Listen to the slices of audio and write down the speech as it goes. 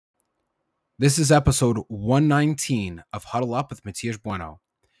This is episode 119 of Huddle Up with Matias Bueno.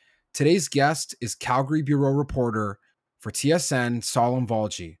 Today's guest is Calgary Bureau reporter for TSN, Salim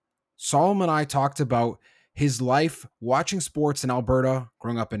Valji. Salim and I talked about his life watching sports in Alberta,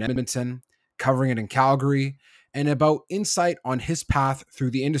 growing up in Edmonton, covering it in Calgary, and about insight on his path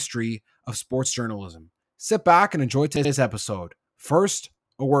through the industry of sports journalism. Sit back and enjoy today's episode. First,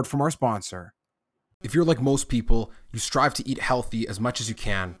 a word from our sponsor. If you're like most people, you strive to eat healthy as much as you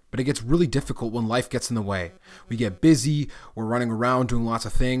can, but it gets really difficult when life gets in the way. We get busy, we're running around doing lots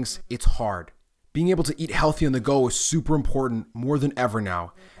of things. It's hard. Being able to eat healthy on the go is super important, more than ever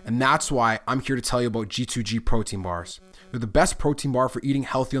now. And that's why I'm here to tell you about G2G protein bars. They're the best protein bar for eating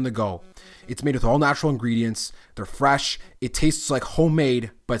healthy on the go. It's made with all natural ingredients. They're fresh. It tastes like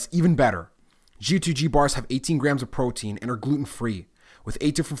homemade, but it's even better. G2G bars have 18 grams of protein and are gluten-free. With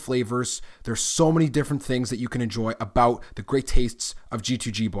 8 different flavors, there's so many different things that you can enjoy about the great tastes of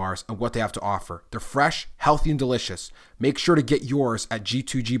G2G bars and what they have to offer. They're fresh, healthy, and delicious. Make sure to get yours at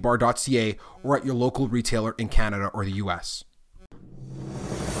g2gbar.ca or at your local retailer in Canada or the US.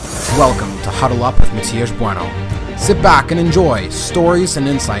 Welcome to Huddle Up with Matias Bueno. Sit back and enjoy stories and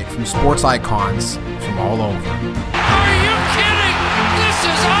insight from sports icons from all over. Are you kidding? This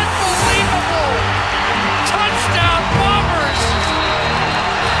is unbelievable! Touchdown Bombers!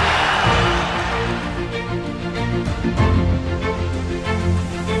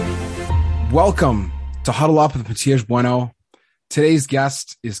 Welcome to Huddle Up with Matias Bueno. Today's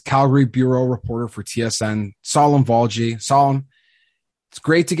guest is Calgary Bureau reporter for TSN, Salim Valji. Salim, it's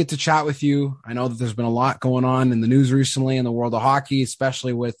great to get to chat with you. I know that there's been a lot going on in the news recently in the world of hockey,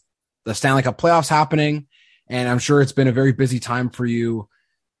 especially with the Stanley Cup playoffs happening. And I'm sure it's been a very busy time for you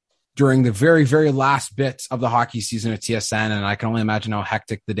during the very, very last bit of the hockey season at TSN. And I can only imagine how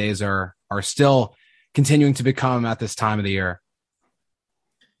hectic the days are still continuing to become at this time of the year.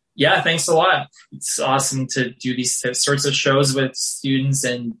 Yeah, thanks a lot. It's awesome to do these sorts of shows with students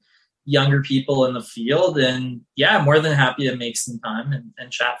and younger people in the field. And yeah, I'm more than happy to make some time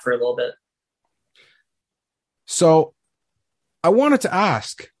and chat for a little bit. So I wanted to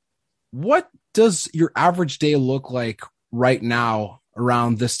ask, what does your average day look like right now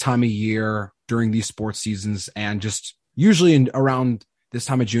around this time of year during these sports seasons and just usually around this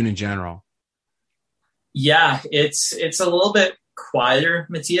time of June in general? Yeah, it's a little bit quieter,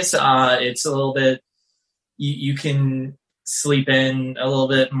 Matias. It's a little bit, you can sleep in a little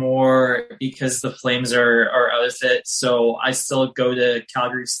bit more because the Flames are out of it. So I still go to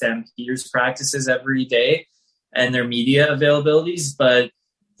Calgary Stampeders practices every day and their media availabilities, but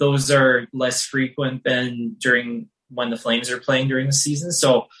those are less frequent than during when the Flames are playing during the season.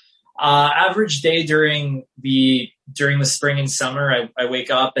 So average day during the spring and summer, I wake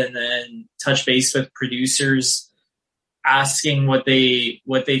up and then touch base with producers asking what they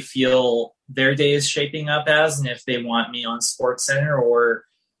feel their day is shaping up as, and if they want me on SportsCenter or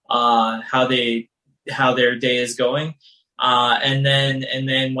how their day is going. And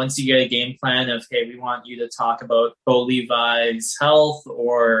then once you get a game plan of, hey, we want you to talk about Bo Levi's health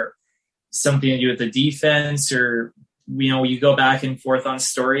or something to do with the defense, or you go back and forth on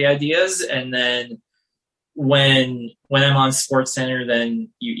story ideas. And then when I'm on SportsCenter, then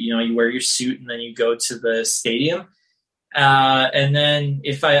you wear your suit and then you go to the stadium. And then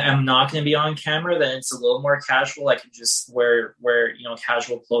if I am not going to be on camera, then it's a little more casual. I can just wear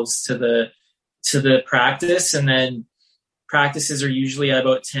casual clothes to the practice, and then practices are usually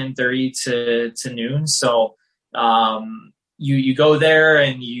about 10:30 to noon. So you go there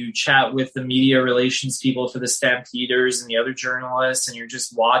and you chat with the media relations people for the Stampeders and the other journalists, and you're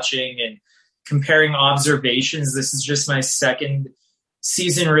just watching and comparing observations. This is just my second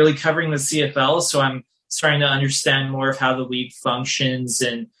season really covering the CFL, so I'm starting to understand more of how the league functions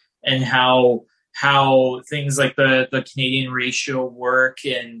and how things like the Canadian ratio work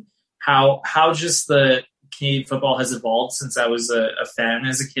and how just the Canadian football has evolved since I was a fan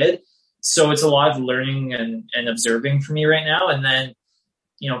as a kid. So it's a lot of learning and observing for me right now. And then,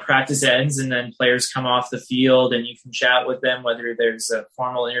 practice ends and then players come off the field and you can chat with them, whether there's a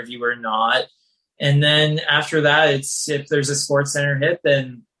formal interview or not. And then after that, if there's a SportsCenter hit,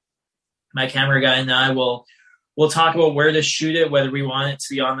 then my camera guy and I will talk about where to shoot it, whether we want it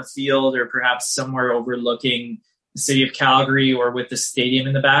to be on the field or perhaps somewhere overlooking the city of Calgary or with the stadium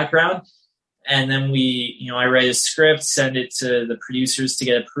in the background. And then I write a script, send it to the producers to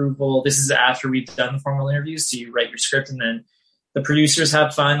get approval. This is after we've done the formal interviews. So you write your script and then the producers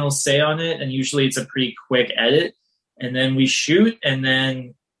have final say on it. And usually it's a pretty quick edit. And then we shoot and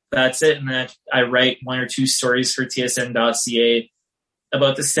then that's it. And then I write 1 or 2 stories for tsn.ca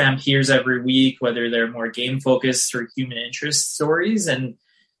about the Stampeders every week, whether they're more game focused or human interest stories. And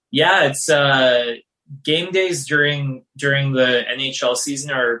Yeah, it's game days during the NHL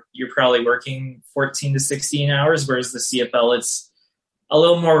season are you're probably working 14 to 16 hours, whereas the CFL it's a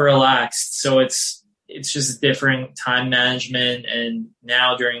little more relaxed. So it's just different time management. And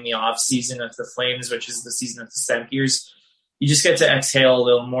now during the off season of the Flames, which is the season of the Stampeders, you just get to exhale a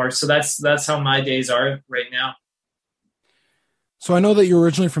little more. So that's how my days are right now. So I know that you're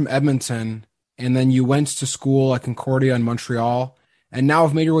originally from Edmonton, and then you went to school at Concordia in Montreal, and now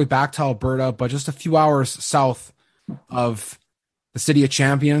have made your way back to Alberta, but just a few hours south of the City of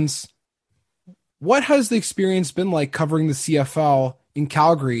Champions. What has the experience been like covering the CFL in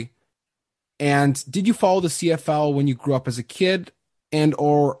Calgary? And did you follow the CFL when you grew up as a kid and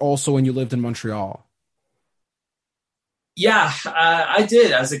or also when you lived in Montreal? Yeah, I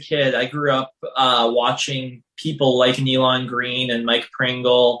did as a kid. I grew up watching people like Nealon Green and Mike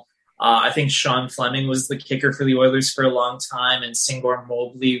Pringle. I think Sean Fleming was the kicker for the Oilers for a long time, and Singor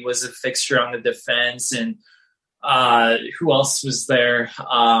Mobley was a fixture on the defense. And who else was there?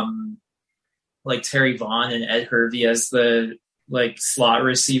 Like Terry Vaughn and Ed Hervey as the slot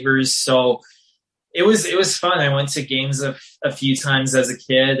receivers. So it was fun. I went to games a few times as a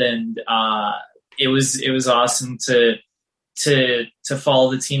kid, and it was awesome to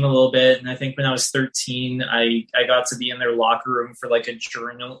follow the team a little bit. And I think when I was 13, I got to be in their locker room for like a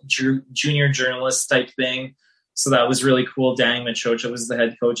junior journalist type thing. So that was really cool. Danny Machocha was the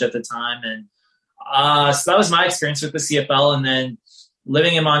head coach at the time. And so that was my experience with the CFL. And then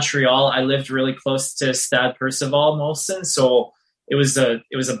living in Montreal, I lived really close to Stade Percival Molson. So it was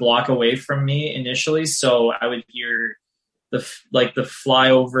a block away from me initially. So I would hear the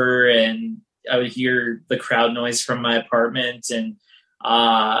flyover, and I would hear the crowd noise from my apartment. And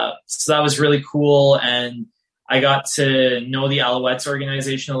so that was really cool. And I got to know the Alouettes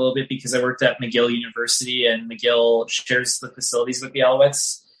organization a little bit because I worked at McGill University, and McGill shares the facilities with the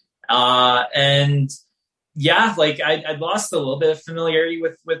Alouettes. And yeah, I lost a little bit of familiarity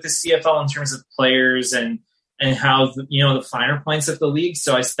with the CFL in terms of players and how, the finer points of the league.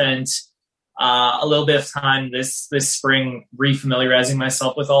 So I spent a little bit of time this spring refamiliarizing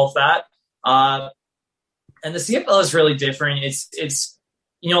myself with all of that. And the CFL is really different. It's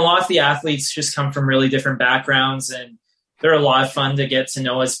a lot of the athletes just come from really different backgrounds, and they're a lot of fun to get to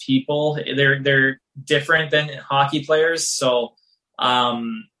know as people. They're different than hockey players. So,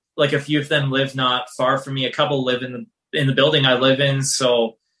 a few of them live not far from me. A couple live in the building I live in.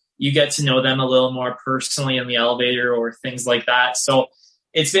 So you get to know them a little more personally in the elevator or things like that. So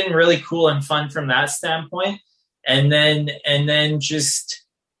it's been really cool and fun from that standpoint. And then just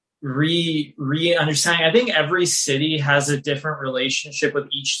re-understanding. I think every city has a different relationship with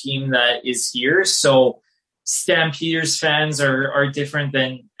each team that is here. So Stampeders fans are different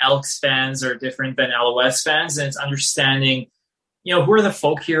than Elks fans, are different than Alouettes fans. And it's understanding, who are the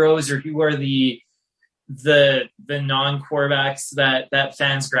folk heroes, or who are the non-quarterbacks that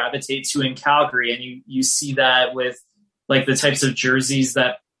fans gravitate to in Calgary. And you see that with the types of jerseys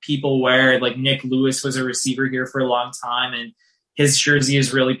that people wear. Like Nick Lewis was a receiver here for a long time, and his jersey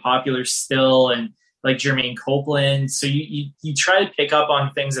is really popular still, and like Jermaine Copeland. So you try to pick up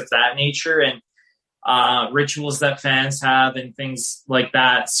on things of that nature, and rituals that fans have and things like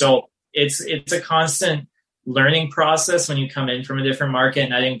that. So it's a constant learning process when you come in from a different market.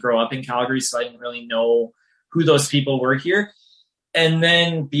 And I didn't grow up in Calgary, so I didn't really know who those people were here. And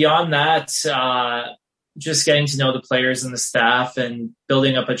then beyond that, just getting to know the players and the staff and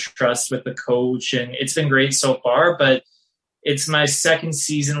building up a trust with the coach. And it's been great so far, but it's my second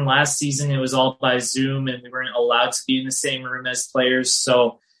season. Last season, it was all by Zoom, and we weren't allowed to be in the same room as players.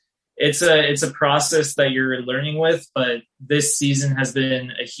 So it's a process that you're learning with, but this season has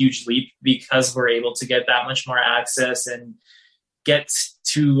been a huge leap because we're able to get that much more access and get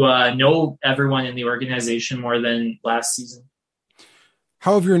to know everyone in the organization more than last season.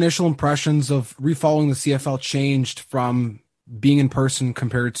 How have your initial impressions of refollowing the CFL changed from being in person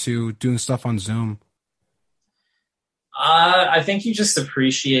compared to doing stuff on Zoom? I think you just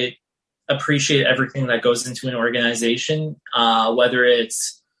appreciate everything that goes into an organization, whether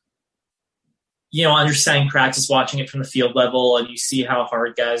it's understanding practice, watching it from the field level, and you see how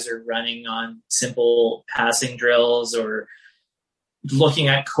hard guys are running on simple passing drills, or looking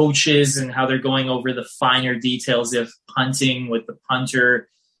at coaches and how they're going over the finer details of punting with the punter.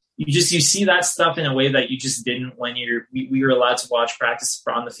 You see that stuff in a way that you just didn't when we were allowed to watch practice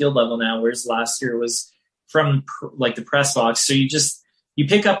on the field level now, whereas last year was from the press box. So you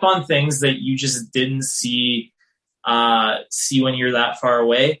pick up on things that you just didn't see when you're that far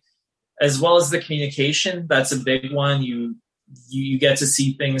away. As well as the communication, that's a big one. You get to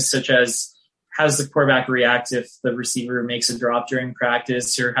see things such as how's the quarterback react if the receiver makes a drop during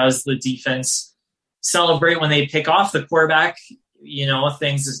practice, or how's the defense celebrate when they pick off the quarterback,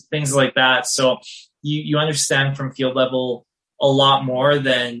 things like that. So you understand from field level a lot more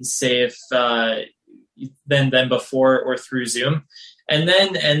than say if than before or through Zoom. And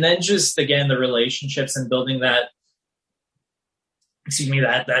then just again the relationships and building that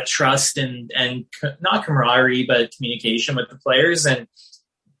trust and not camaraderie but communication with the players. And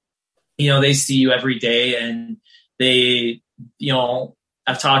they see you every day, and they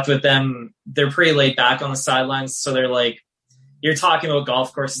I've talked with them, they're pretty laid back on the sidelines, so they're like, you're talking about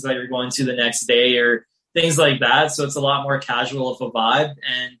golf courses that you're going to the next day or things like that. So it's a lot more casual of a vibe.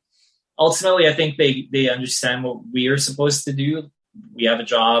 And ultimately, I think they understand what we are supposed to do. We have a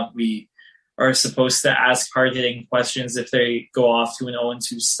job. We are supposed to ask hard-hitting questions if they go off to an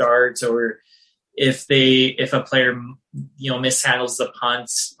 0-2 start, or if a player mishandles the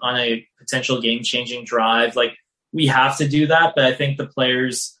punt on a potential game-changing drive. Like, we have to do that, but I think the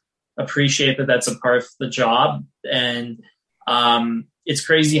players appreciate that that's a part of the job. And it's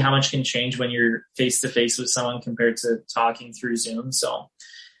crazy how much can change when you're face-to-face with someone compared to talking through Zoom. So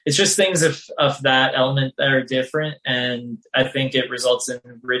it's just things of that element that are different. And I think it results in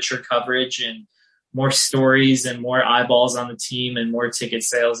richer coverage and more stories and more eyeballs on the team and more ticket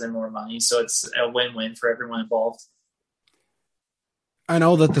sales and more money. So it's a win-win for everyone involved. I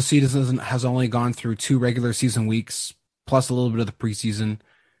know that the season has only gone through 2 regular season weeks, plus a little bit of the preseason.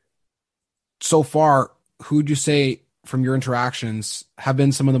 So far, who would you say from your interactions have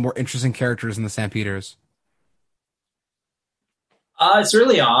been some of the more interesting characters in the Stampeders? It's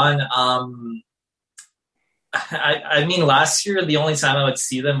early on. I mean, last year, the only time I would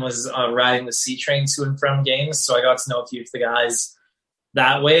see them was riding the C train to and from games. So I got to know a few of the guys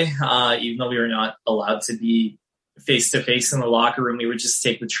that way, even though we were not allowed to be face-to-face in the locker room. We would just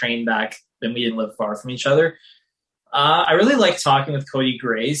take the train back. Then we didn't live far from each other. I really like talking with Cody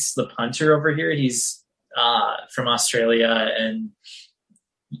Grace, the punter over here. He's from Australia and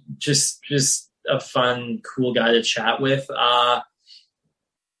just a fun, cool guy to chat with.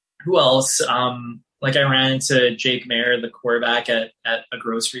 Who else? I ran into Jake Mayer, the quarterback at a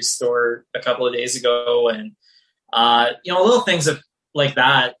grocery store a couple of days ago, and little things like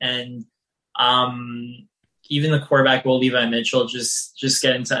that. And even the quarterback, Will Levi Mitchell, just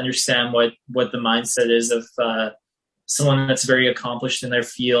getting to understand what the mindset is of someone that's very accomplished in their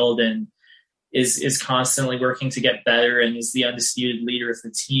field and is constantly working to get better and is the undisputed leader of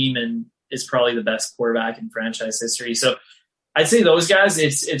the team and is probably the best quarterback in franchise history. So I'd say those guys,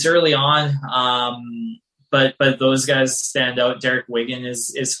 it's early on, but those guys stand out. Derek Wigan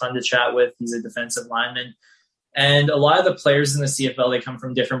is fun to chat with. He's a defensive lineman. And a lot of the players in the CFL, they come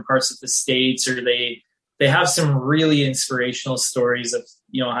from different parts of the States, or they have some really inspirational stories of,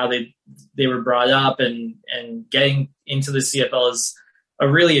 how they were brought up, and getting into the CFL is a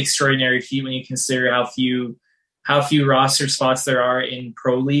really extraordinary feat when you consider how few roster spots there are in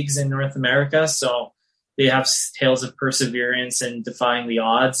pro leagues in North America. So they have tales of perseverance and defying the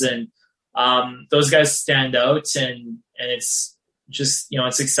odds, and those guys stand out. And it's just,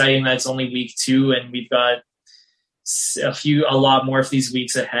 it's exciting that it's only week 2 and we've got a lot more of these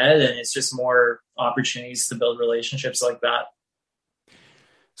weeks ahead, and it's just more opportunities to build relationships like that.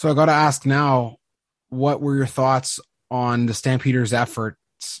 So I got to ask now, what were your thoughts on the Stampeders' efforts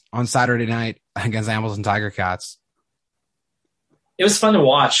on Saturday night against Hamilton Tiger Cats? It was fun to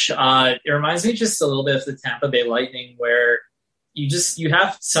watch. It reminds me just a little bit of the Tampa Bay Lightning, where you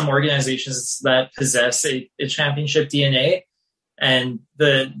have some organizations that possess a championship DNA, and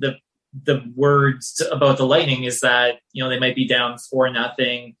the words about the Lightning is that they might be down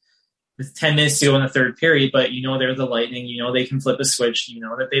 4-0 with 10 minutes to go in the third period, but they're the Lightning. They can flip a switch.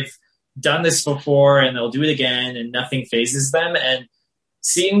 That they've done this before and they'll do it again, and nothing phases them. And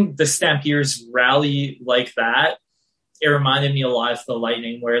seeing the Stampeders rally like that, it reminded me a lot of the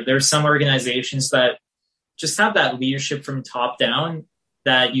Lightning, where there's some organizations that just have that leadership from top down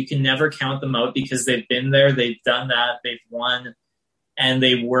that you can never count them out, because they've been there, they've done that, they've won, and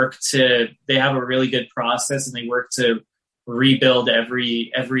they have a really good process, and they work to rebuild every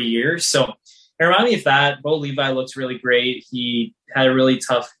year. So it reminded me of that. Bo Levi looked really great. He had a really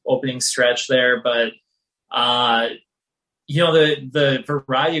tough opening stretch there, but the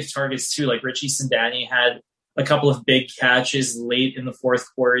variety of targets too, like Richie Sindani had a couple of big catches late in the fourth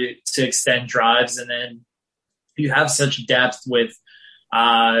quarter to extend drives. And then you have such depth with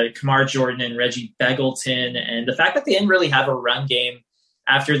Kamar Jordan and Reggie Begelton. And the fact that they didn't really have a run game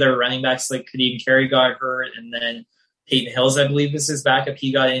after their running backs like Kadeem Carey got hurt, and then Peyton Hills, I believe, is his backup.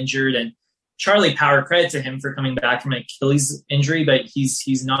 He got injured. And Charlie Power, credit to him for coming back from an Achilles injury, but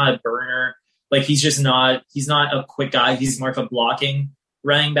he's not a burner. Like he's not a quick guy. He's more of a blocking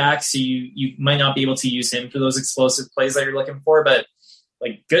running back. So you might not be able to use him for those explosive plays that you're looking for, but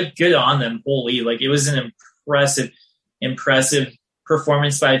like good on them. Holy, like it was an impressive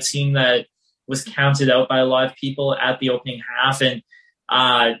performance by a team that was counted out by a lot of people at the opening half. And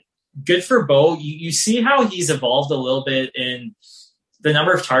good for Bo. You see how he's evolved a little bit in the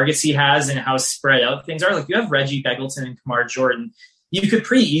number of targets he has and how spread out things are. Like you have Reggie Begelton and Kamar Jordan. You could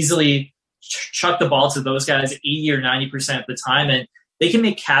pretty easily chuck the ball to those guys 80 or 90% of the time, and they can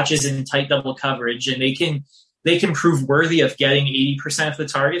make catches in tight double coverage, and they can prove worthy of getting 80% of the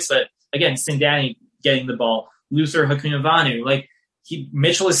targets. But again, Sindani getting the ball, Luther Hakunavanu, like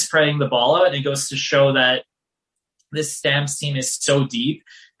Mitchell is spreading the ball out, and it goes to show that this Stamps team is so deep,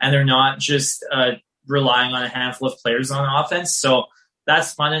 and they're not just relying on a handful of players on offense. So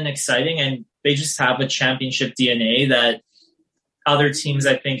that's fun and exciting, and they just have a championship DNA that other teams,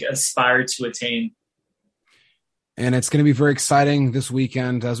 I think, aspire to attain. And it's going to be very exciting this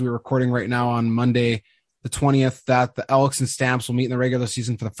weekend as we're recording right now on Monday, the 20th, that the Elks and Stamps will meet in the regular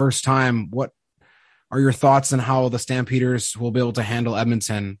season for the first time. What are your thoughts on how the Stampeders will be able to handle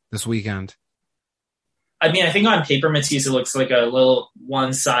Edmonton this weekend? I mean, I think on paper, Matisse, it looks like a little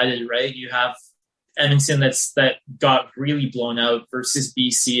one-sided, right? You have Edmonton that got really blown out versus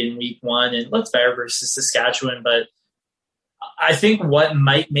BC in week 1 and looked better versus Saskatchewan. But I think what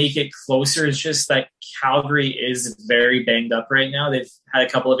might make it closer is just that Calgary is very banged up right now. They've had a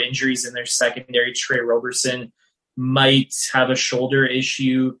couple of injuries in their secondary. Trey Roberson might have a shoulder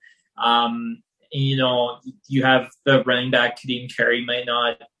issue. You have the running back, Kadeem Carey, might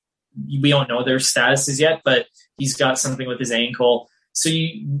not. We don't know their statuses yet, but he's got something with his ankle. So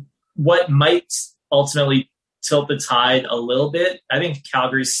what might ultimately tilt the tide a little bit, I think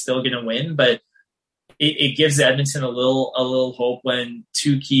Calgary's still going to win, but it gives Edmonton a little hope when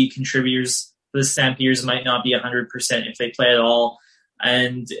two key contributors for the Stampeders might not be 100% if they play at all.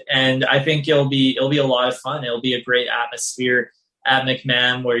 And I think it'll be a lot of fun. It'll be a great atmosphere at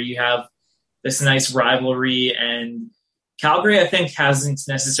McMahon where you have this nice rivalry, and Calgary, I think, hasn't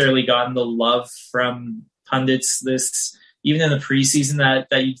necessarily gotten the love from pundits even in the preseason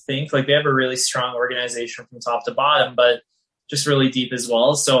that you'd think. Like they have a really strong organization from top to bottom, but just really deep as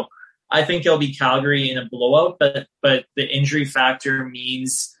well. So I think it'll be Calgary in a blowout, but the injury factor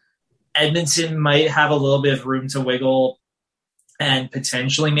means Edmonton might have a little bit of room to wiggle and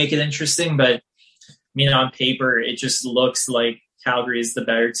potentially make it interesting. But I mean, on paper, it just looks like Calgary is the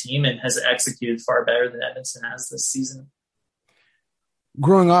better team and has executed far better than Edmonton has this season.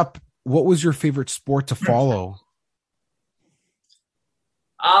 Growing up, what was your favorite sport to follow?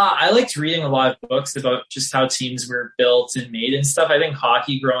 I liked reading a lot of books about just how teams were built and made and stuff. I think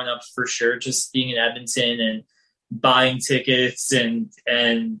hockey growing up for sure, just being in Edmonton and buying tickets and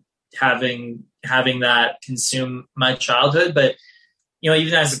having that consume my childhood. But,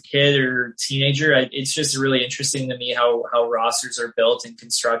 even as a kid or teenager, it's just really interesting to me how rosters are built and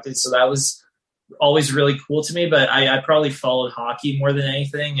constructed. So that was always really cool to me, but I probably followed hockey more than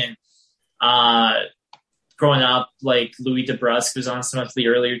anything. And, growing up, like Louis DeBrusque was on some of the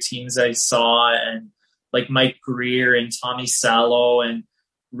earlier teams I saw, and like Mike Greer and Tommy Salo and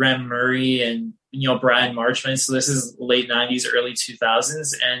Rem Murray and, Brian Marchment. So this is late 90s, early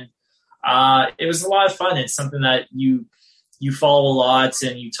 2000s. And it was a lot of fun. It's something that you follow a lot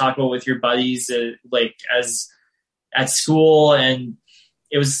and you talk about with your buddies, like as at school. And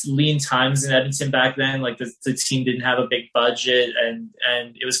it was lean times in Edmonton back then. Like the team didn't have a big budget and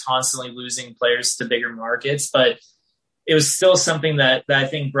it was constantly losing players to bigger markets, but it was still something that I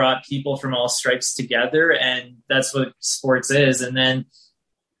think brought people from all stripes together. And that's what sports is. And then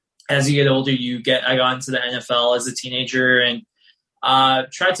as you get older, I got into the NFL as a teenager and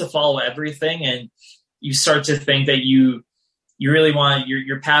tried to follow everything. And you start to think that you really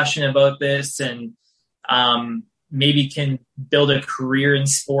you're passionate about this and, maybe can build a career in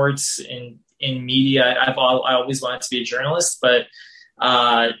sports in media. I always wanted to be a journalist, but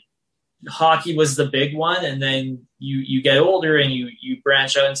hockey was the big one. And then you get older and you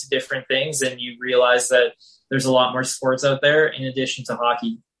branch out into different things and you realize that there's a lot more sports out there in addition to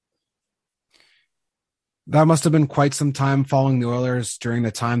hockey. That must have been quite some time following the Oilers during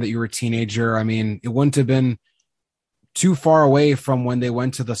the time that you were a teenager. I mean, it wouldn't have been too far away from when they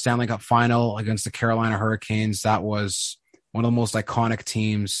went to the Stanley Cup final against the Carolina Hurricanes. That was one of the most iconic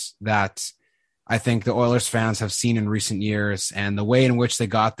teams that I think the Oilers fans have seen in recent years. And the way in which they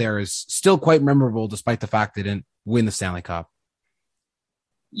got there is still quite memorable, despite the fact they didn't win the Stanley Cup.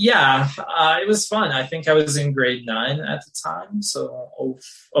 Yeah, it was fun. I think I was in grade 9 at the time. So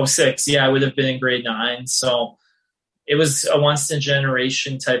 06. Yeah, I would have been in grade 9. So it was a once in a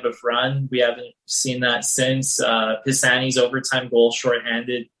generation type of run. We haven't seen that since. Pisani's overtime goal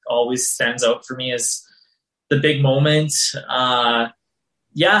shorthanded always stands out for me as the big moment. That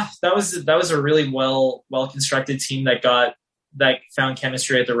was a really well constructed team that found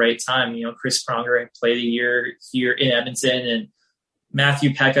chemistry at the right time. You know, Chris Pronger played a year here in Edmonton, and Matthew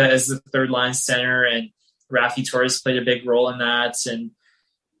Pekka as the third line center, and Rafi Torres played a big role in that. And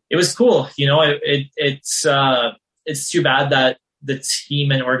it was cool. You know, it's too bad that the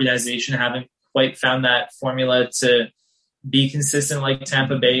team and organization haven't quite found that formula to be consistent like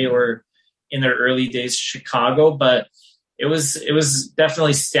Tampa Bay or in their early days Chicago, but it was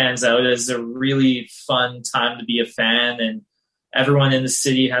definitely stands out as a really fun time to be a fan, and everyone in the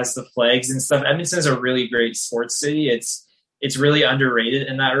city has the flags and stuff. Edmonton's a really great sports city. It's really underrated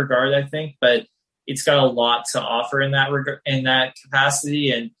in that regard, I think, but it's got a lot to offer in that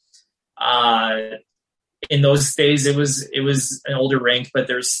capacity. And in those days, it was an older rink, but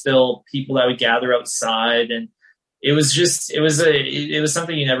there's still people that would gather outside, and it was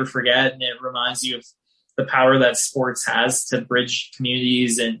something you never forget, and it reminds you of the power that sports has to bridge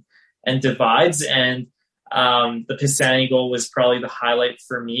communities and divides. And the Pisani goal was probably the highlight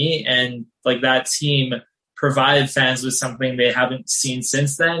for me, and like that team provided fans with something they haven't seen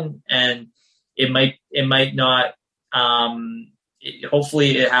since then, and it might not.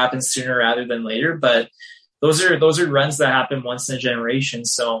 Hopefully, it happens sooner rather than later. But those are runs that happen once in a generation,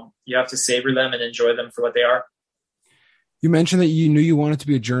 so you have to savor them and enjoy them for what they are. You mentioned that you knew you wanted to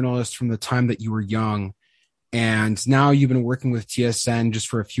be a journalist from the time that you were young, and now you've been working with TSN just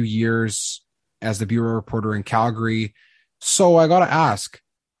for a few years as the bureau reporter in Calgary. So I got to ask,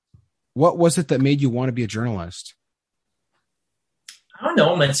 what was it that made you want to be a journalist? I don't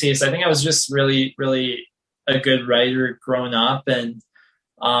know, Matthias. I think I was just really, really a good writer growing up, and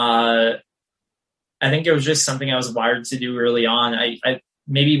I think it was just something I was wired to do early on. I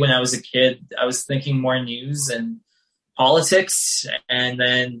maybe when I was a kid, I was thinking more news and politics, and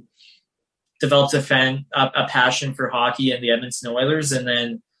then developed a passion for hockey and the Edmonton Oilers, and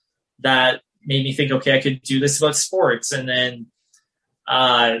then that made me think, okay, I could do this about sports. And then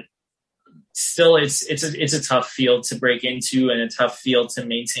still it's a tough field to break into and a tough field to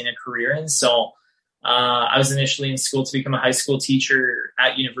maintain a career in. So I was initially in school to become a high school teacher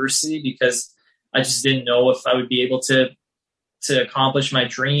at university because I just didn't know if I would be able to accomplish my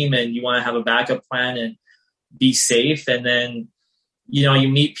dream, and you want to have a backup plan and be safe. And then, you know, you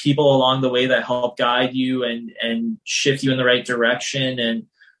meet people along the way that help guide you and shift you in the right direction. And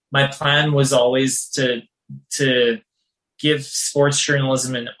my plan was always to give sports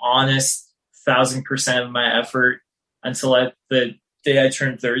journalism an honest 1,000% of my effort until the day I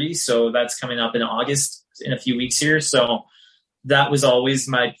turned 30. So that's coming up in August in a few weeks here. So that was always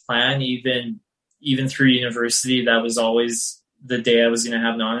my plan, even through university. That was always the day I was going to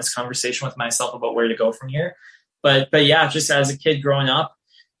have an honest conversation with myself about where to go from here. But yeah, just as a kid growing up,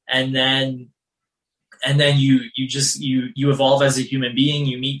 and then you evolve as a human being.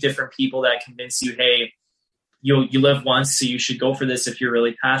 You meet different people that convince you, hey, you live once, so you should go for this if you're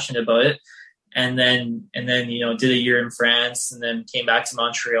really passionate about it. And then you know, did a year in France, and then came back to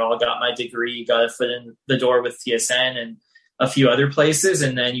Montreal, got my degree, got a foot in the door with TSN and a few other places,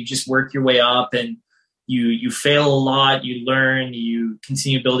 and then you just work your way up, and you fail a lot, you learn, you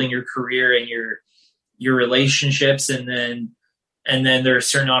continue building your career and your relationships, and then there are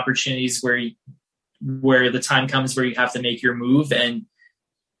certain opportunities where the time comes where you have to make your move, and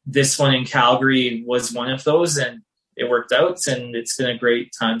this one in Calgary was one of those, and it worked out, and it's been a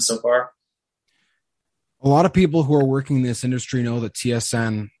great time so far. A lot of people who are working in this industry know that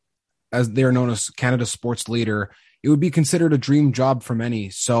TSN, as they're known as Canada's sports leader, it would be considered a dream job for many.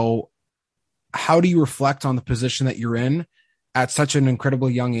 So how do you reflect on the position that you're in at such an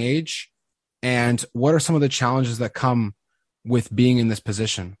incredibly young age? And what are some of the challenges that come with being in this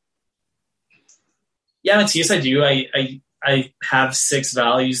position? Yeah, Matthias, I do. I have 6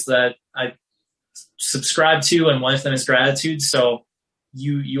 values that I subscribe to, and one of them is gratitude. So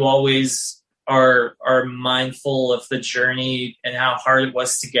you always are mindful of the journey and how hard it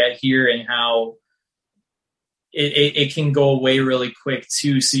was to get here, and how it can go away really quick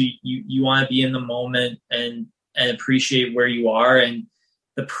too. So you want to be in the moment and appreciate where you are and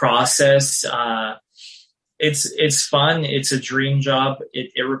the process. It's fun. It's a dream job.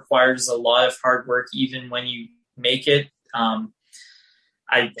 It requires a lot of hard work, even when you make it. I'm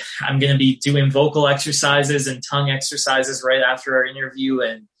going to be doing vocal exercises and tongue exercises right after our interview.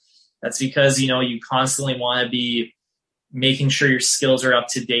 And that's because, you know, you constantly want to be making sure your skills are up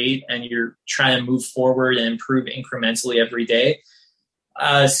to date and you're trying to move forward and improve incrementally every day.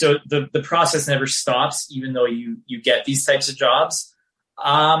 So the process never stops, even though you get these types of jobs.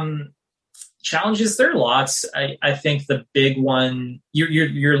 Challenges, there are lots. I think the big one,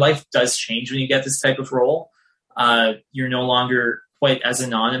 your life does change when you get this type of role. You're no longer quite as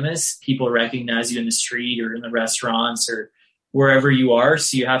anonymous. People recognize you in the street or in the restaurants or wherever you are.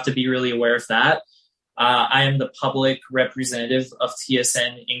 So you have to be really aware of that. I am the public representative of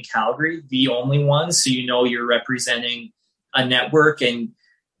TSN in Calgary, the only one. So you're representing a network, and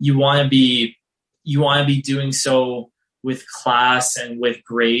you want to be doing so with class and with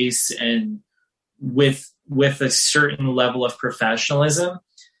grace and with a certain level of professionalism.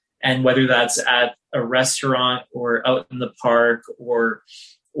 And whether that's at a restaurant or out in the park or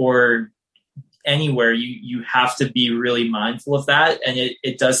anywhere, you have to be really mindful of that. And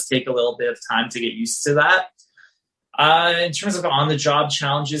it does take a little bit of time to get used to that. In terms of on-the-job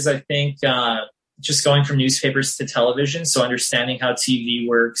challenges, I think just going from newspapers to television, so understanding how TV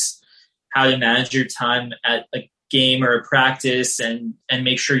works, how to manage your time at a game or a practice and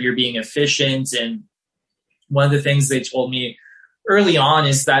make sure you're being efficient. And one of the things they told me early on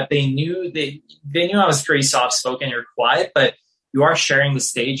is that they knew I was pretty soft-spoken or quiet, but you are sharing the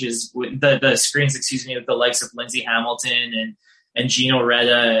stages with the screens, with the likes of Lindsay Hamilton and Gino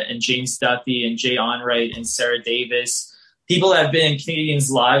Reda and James Duthie and Jay Onrait and Sarah Davis, people that have been in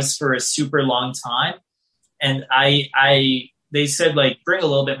Canadians' lives for a super long time. And they said, like, bring a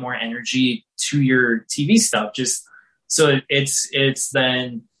little bit more energy to your TV stuff. Just so it's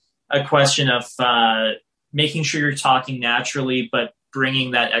then a question of making sure you're talking naturally, but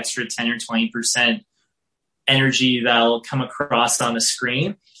bringing that extra 10 or 20% energy that'll come across on the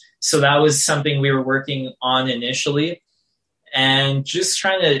screen. So that was something we were working on initially, and just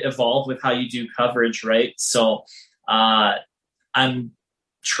trying to evolve with how you do coverage, right? So I'm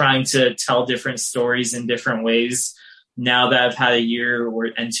trying to tell different stories in different ways now that I've had a year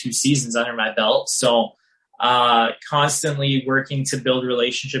and 2 seasons under my belt. So constantly working to build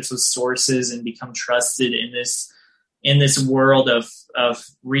relationships with sources and become trusted in this world of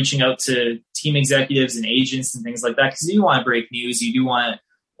reaching out to team executives and agents and things like that. Because you want to break news, you do want to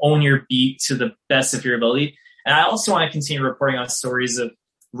own your beat to the best of your ability. And I also want to continue reporting on stories of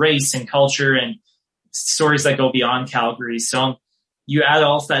race and culture and stories that go beyond Calgary. So you add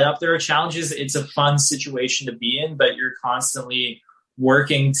all of that up, there are challenges. It's a fun situation to be in, but you're constantly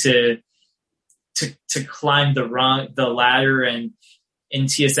working to climb the ladder. And in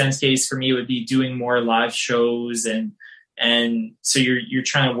TSN's case, for me, it would be doing more live shows. And so you're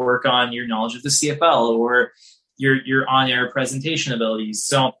trying to work on your knowledge of the CFL or your on-air presentation abilities.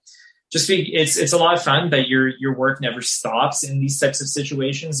 So it's a lot of fun, but your work never stops in these types of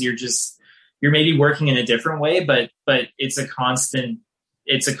situations. You're maybe working in a different way, but it's a constant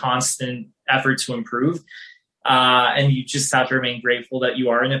effort to improve. And you just have to remain grateful that you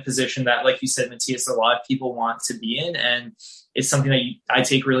are in a position that, like you said, Matthias, a lot of people want to be in. And it's something that I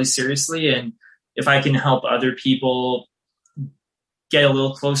take really seriously. And if I can help other people get a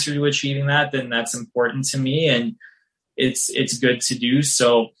little closer to achieving that, then that's important to me. And it's good to do.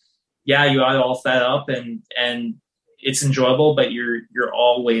 So yeah, you add all that up and it's enjoyable, but you're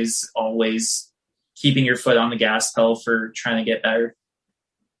always keeping your foot on the gas pedal for trying to get better.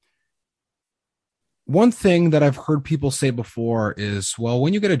 One thing that I've heard people say before is, well,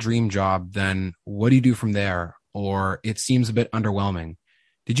 when you get a dream job, then what do you do from there? Or it seems a bit underwhelming.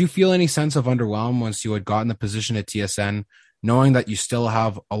 Did you feel any sense of underwhelm once you had gotten the position at TSN, knowing that you still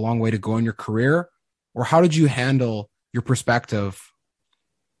have a long way to go in your career? Or how did you handle your perspective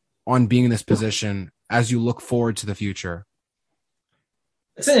on being in this position as you look forward to the future?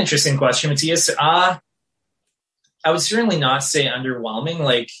 That's an interesting question, Matthias. I would certainly not say underwhelming.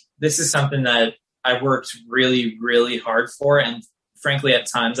 Like, this is something that I worked really, really hard for. And frankly, at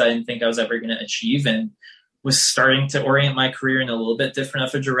times I didn't think I was ever going to achieve, and was starting to orient my career in a little bit different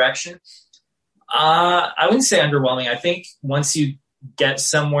of a direction. I wouldn't say underwhelming. I think once you get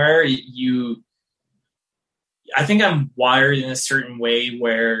somewhere, I think I'm wired in a certain way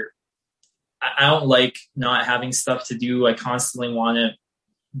where I don't like not having stuff to do. I constantly want to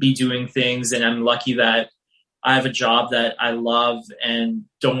be doing things, and I'm lucky that I have a job that I love and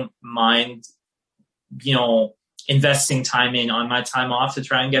don't mind, investing time in on my time off to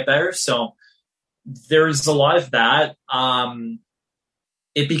try and get better. So there's a lot of that.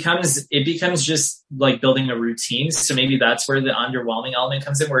 It becomes just like building a routine. So maybe that's where the underwhelming element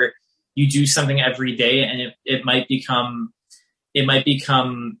comes in, where you do something every day and it might become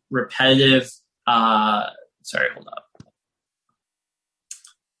repetitive. Sorry, hold up.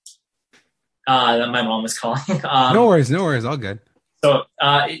 My mom was calling. No worries. All good. So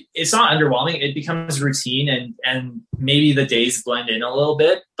it's not underwhelming. It becomes routine, and maybe the days blend in a little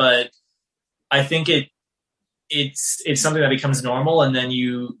bit, but I think it's something that becomes normal, and then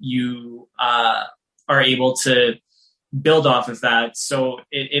you are able to build off of that. So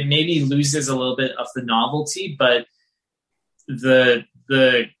it maybe loses a little bit of the novelty, but the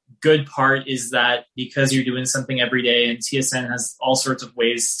good part is that because you're doing something every day, and TSN has all sorts of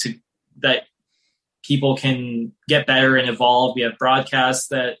ways that people can get better and evolve. We have broadcasts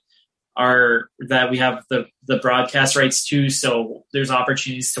that we have the broadcast rights to, so there's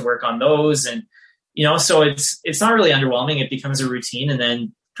opportunities to work on those, and so it's not really underwhelming. It becomes a routine, and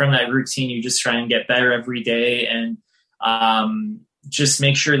then from that routine you just try and get better every day, and just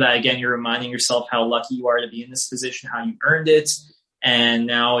make sure that, again, you're reminding yourself how lucky you are to be in this position, how you earned it. And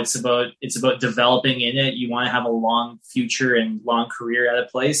now it's about developing in it. You want to have a long future and long career at a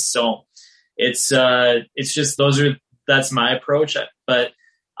place. So it's just that's my approach. But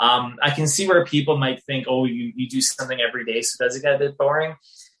I can see where people might think, oh, you do something every day, so does it get a bit boring?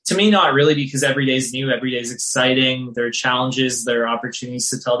 To me, not really, because every day is new, every day is exciting. There are challenges, there are opportunities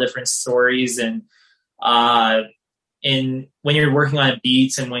to tell different stories, and when you're working on a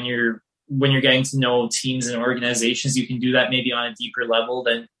beat and when you're getting to know teams and organizations, you can do that maybe on a deeper level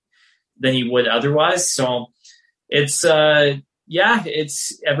than you would otherwise. So it's every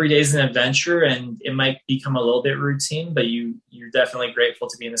day is an adventure, and it might become a little bit routine, but you're definitely grateful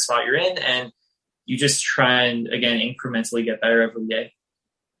to be in the spot you're in, and you just try and, again, incrementally get better every day.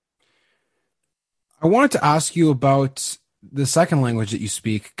 I wanted to ask you about the second language that you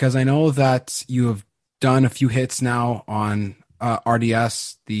speak, because I know that you have done a few hits now on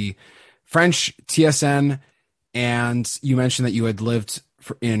RDS, the French TSN, and you mentioned that you had lived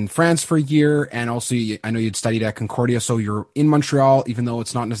in France for a year, and also I know you'd studied at Concordia, so you're in Montreal, even though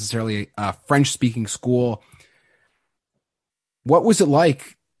it's not necessarily a French-speaking school. What was it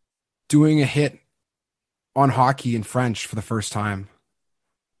like doing a hit on hockey in French for the first time?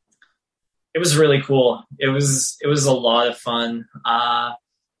 It was really cool. It was a lot of fun.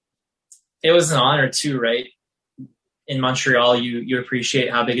 It was an honor too, right? In Montreal, you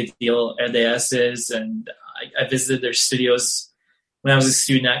appreciate how big a deal RDS is, and I visited their studios when I was a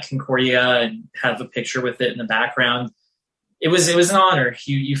student at Concordia and have a picture with it in the background. It was an honor.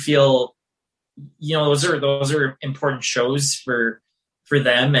 You feel, those are important shows for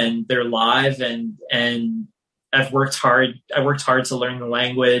them, and they're live, and I've worked hard. I worked hard to learn the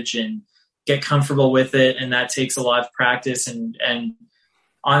language and get comfortable with it, and that takes a lot of practice and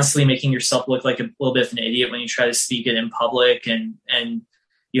honestly making yourself look like a little bit of an idiot when you try to speak it in public, and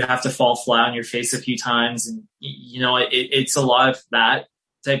you have to fall flat on your face a few times, and it's a lot of that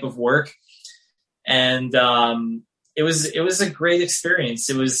type of work. And it was a great experience.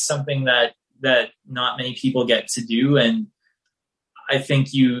 It was something that not many people get to do, and I think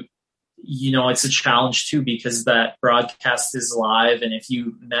it's a challenge too, because that broadcast is live, and if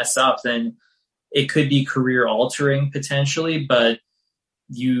you mess up, then it could be career altering potentially, but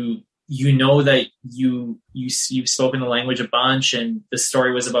you know that you've spoken the language a bunch, and the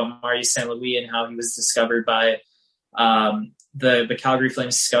story was about Marty St. Louis and how he was discovered by the Calgary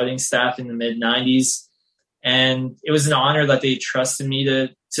Flames scouting staff in the mid-90s, and it was an honor that they trusted me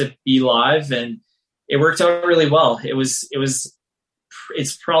to be live, and it worked out really well.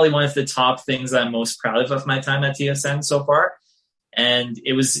 It's probably one of the top things I'm most proud of my time at TSN so far, and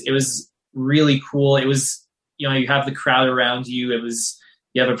it was really cool. It was, you have the crowd around you.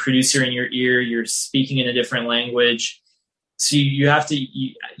 You have a producer in your ear. You're speaking in a different language, so you have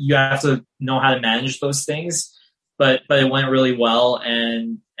to know how to manage those things. But it went really well,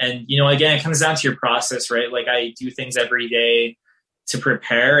 and again, it comes down to your process, right? Like, I do things every day to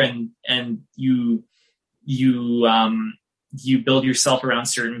prepare, and you build yourself around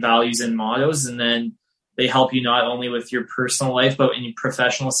certain values and mottos, and then they help you not only with your personal life, but in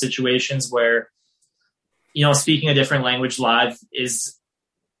professional situations where, speaking a different language live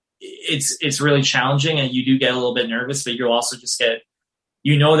it's really challenging, and you do get a little bit nervous, but you'll also just that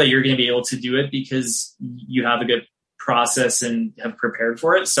you're going to be able to do it because you have a good process and have prepared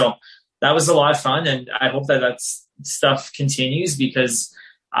for it. So that was a lot of fun, and I hope that stuff continues, because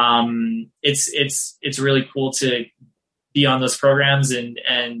it's really cool to be on those programs,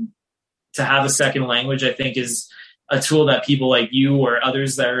 and to have a second language, I think, is a tool that people like you or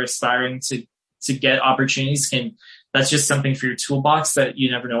others that are aspiring to get opportunities that's just something for your toolbox that you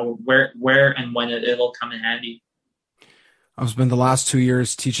never know where and when it'll come in handy. I've spent the last 2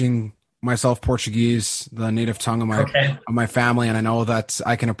 years teaching myself Portuguese, the native tongue of my family, and I know that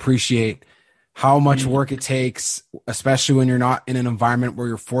I can appreciate how much work it takes, especially when you're not in an environment where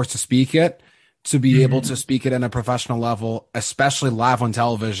you're forced to speak it. to be able to speak it at a professional level, especially live on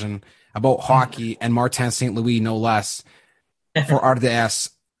television about hockey and Martin St. Louis, no less, for RDS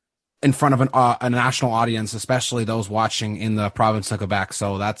in front of a national audience, especially those watching in the province of Quebec.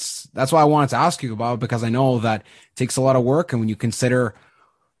 So that's why I wanted to ask you about, because I know that it takes a lot of work. And when you consider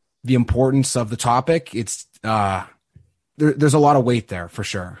the importance of the topic, it's there's a lot of weight there for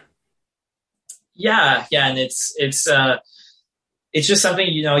sure. Yeah. And it's just something,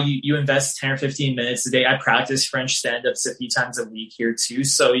 you invest 10 or 15 minutes a day. I practice French stand-ups a few times a week here too.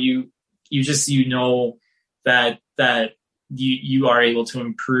 So you know that you are able to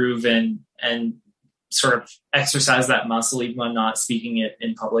improve and sort of exercise that muscle, even when not speaking it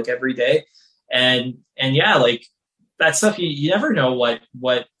in public every day. And yeah, like that stuff, you never know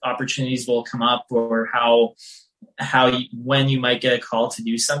what opportunities will come up, or when you might get a call to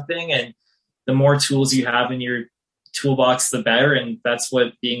do something. And the more tools you have in your toolbox, the better. And that's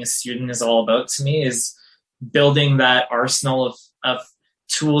what being a student is all about to me, is building that arsenal of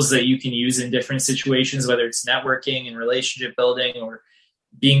tools that you can use in different situations, whether it's networking and relationship building, or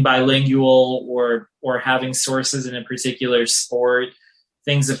being bilingual, or having sources in a particular sport,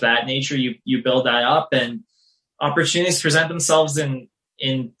 things of that nature. You build that up, and opportunities present themselves in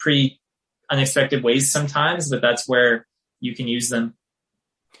pretty unexpected ways sometimes, but that's where you can use them.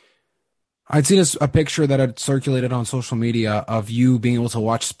 I'd seen a picture that had circulated on social media of you being able to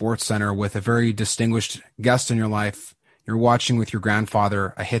watch SportsCenter with a very distinguished guest in your life. You're watching with your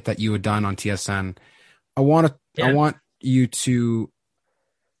grandfather a hit that you had done on TSN. I want you to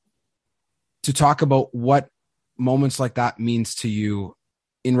talk about what moments like that means to you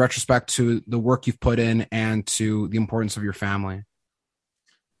in retrospect to the work you've put in and to the importance of your family.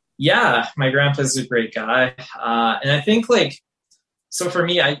 Yeah, my grandpa's a great guy. And I think so for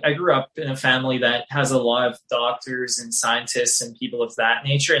me, I grew up in a family that has a lot of doctors and scientists and people of that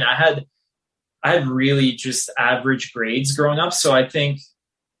nature. And I had really just average grades growing up. So I think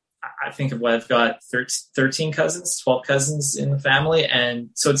of what I've got 13 cousins, 12 cousins in the family.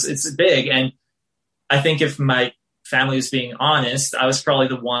 And so it's big. And I think if my family was being honest, I was probably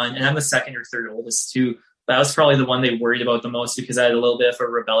the one, and I'm the second or third oldest too, but I was probably the one they worried about the most, because I had a little bit of a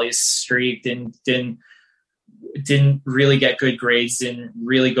rebellious streak, didn't really get good grades, didn't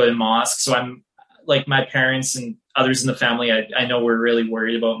really go to mosque. So I'm like, my parents and others in the family, I know were really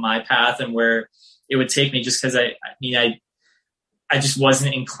worried about my path and where it would take me, just because I just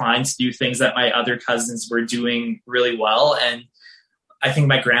wasn't inclined to do things that my other cousins were doing really well. And I think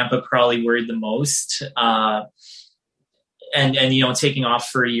my grandpa probably worried the most. And taking off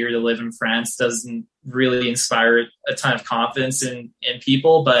for a year to live in France doesn't really inspire a ton of confidence in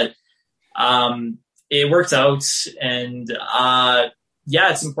people, but it worked out. And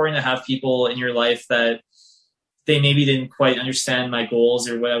it's important to have people in your life that they maybe didn't quite understand my goals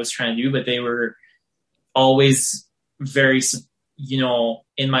or what I was trying to do, but they were always very,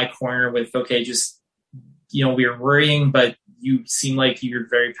 in my corner with, okay, just, we were worrying, but you seem like you're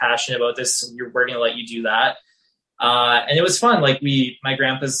very passionate about this, so we're going to let you do that. And it was fun. Like my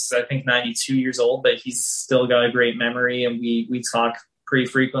grandpa's, I think, 92 years old, but he's still got a great memory. And we talk pretty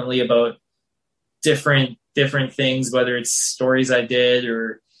frequently about different things, whether it's stories I did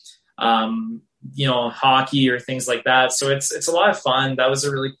or, hockey or things like that. So it's a lot of fun. That was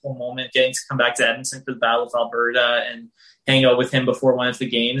a really cool moment, getting to come back to Edmonton for the Battle of Alberta and hang out with him before one of the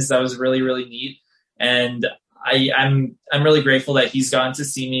games. That was really, really neat. And I'm really grateful that he's gotten to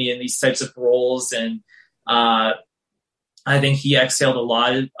see me in these types of roles. And, I think he exhaled a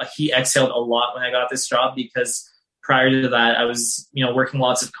lot. He exhaled a lot when I got this job, because prior to that, I was, working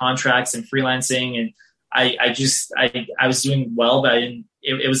lots of contracts and freelancing, and I was doing well, but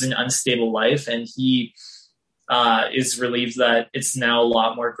it was an unstable life. And he is relieved that it's now a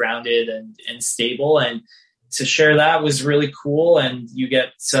lot more grounded and stable. And to share that was really cool. And you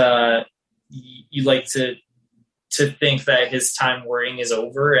get you like to think that his time worrying is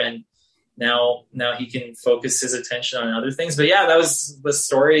over, and now he can focus his attention on other things. But yeah, that was the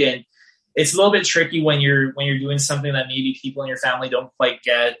story. And it's a little bit tricky when you're doing something that maybe people in your family don't quite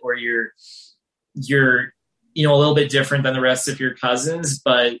get, or you're a little bit different than the rest of your cousins,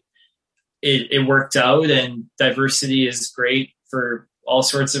 but it worked out. And diversity is great for all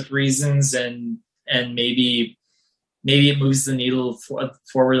sorts of reasons. And maybe it moves the needle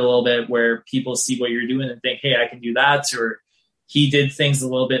forward a little bit, where people see what you're doing and think, hey, I can do that. Or he did things a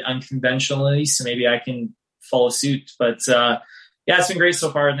little bit unconventionally, so maybe I can follow suit. But it's been great so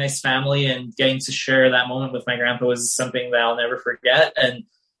far. A nice family, and getting to share that moment with my grandpa was something that I'll never forget. And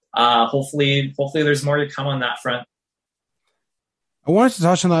hopefully there's more to come on that front. I wanted to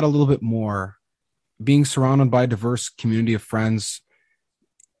touch on that a little bit more. Being surrounded by a diverse community of friends,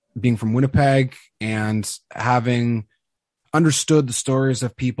 being from Winnipeg and having understood the stories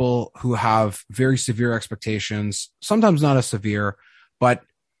of people who have very severe expectations, sometimes not as severe, but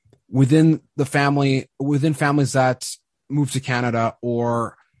within families that move to Canada,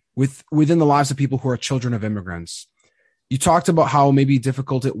 or within the lives of people who are children of immigrants. You talked about how maybe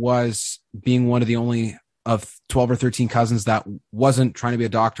difficult it was being one of the only of 12 or 13 cousins that wasn't trying to be a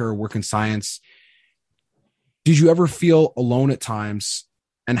doctor or work in science. Did you ever feel alone at times?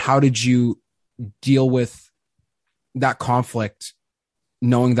 And how did you deal with that conflict,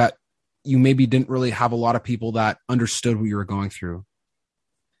 knowing that you maybe didn't really have a lot of people that understood what you were going through?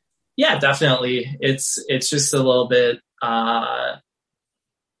 Yeah, definitely. It's just a little bit,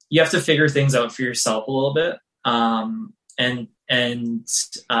 you have to figure things out for yourself a little bit.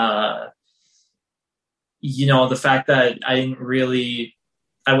 The fact that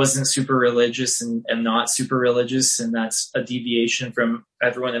I wasn't super religious and am not super religious, and that's a deviation from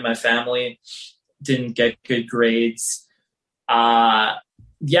everyone in my family, didn't get good grades. I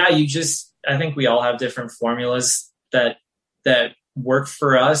think we all have different formulas that work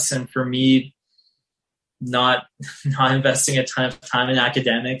for us. And for me, not investing a ton of time in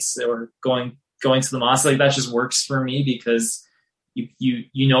academics or going to the mosque, like that just works for me, because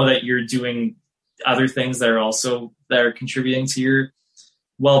you know that you're doing other things that are contributing to your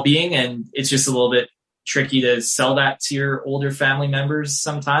well-being. And it's just a little bit tricky to sell that to your older family members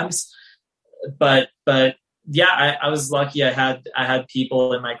sometimes. But yeah, I was lucky. I had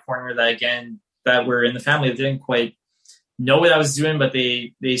people in my corner that were in the family that didn't quite know what I was doing, but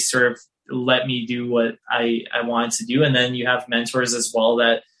they sort of let me do what I wanted to do. And then you have mentors as well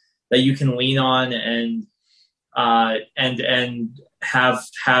that you can lean on and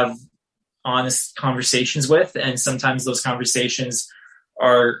have honest conversations with. And sometimes those conversations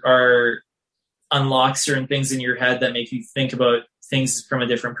are unlock certain things in your head that make you think about things from a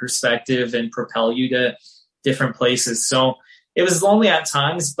different perspective and propel you to different places. So it was lonely at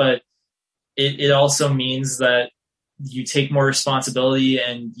times, but it also means that you take more responsibility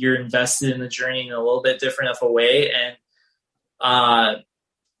and you're invested in the journey in a little bit different of a way. And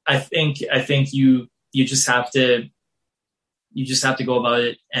I think you just have to go about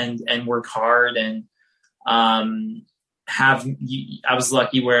it and work hard. And I was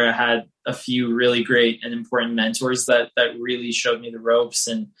lucky where I had a few really great and important mentors that really showed me the ropes,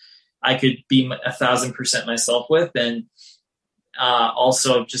 and I could be 1,000% myself with. And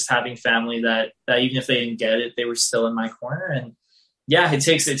also just having family that even if they didn't get it, they were still in my corner. And yeah, it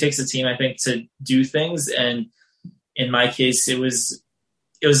takes a team, I think, to do things. And in my case, it was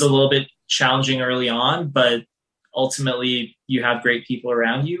a little bit challenging early on, but ultimately you have great people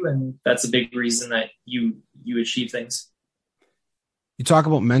around you, and that's a big reason that you achieve things. You talk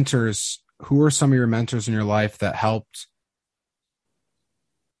about mentors. Who are some of your mentors in your life that helped?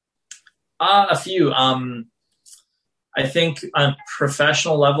 A few. I think on a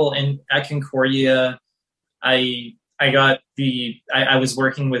professional level at Concordia, I was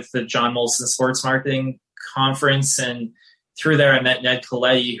working with the John Molson Sports Marketing Conference, and through there I met Ned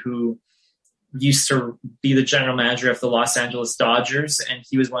Coletti, who used to be the general manager of the Los Angeles Dodgers, and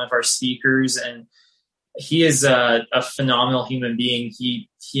he was one of our speakers. And he is a phenomenal human being. He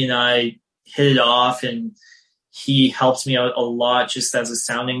and I hit it off, and he helped me out a lot just as a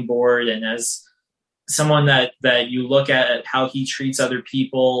sounding board and as someone that you look at how he treats other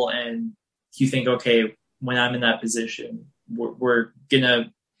people, and you think, okay, when I'm in that position, we're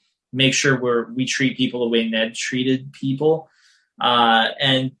gonna make sure we treat people the way Ned treated people.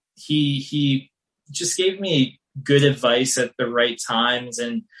 And he just gave me good advice at the right times.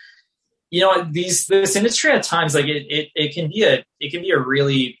 And this industry at times, like it can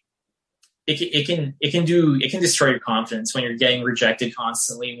destroy your confidence when you're getting rejected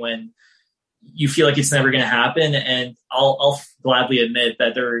constantly, when you feel like it's never going to happen. And I'll gladly admit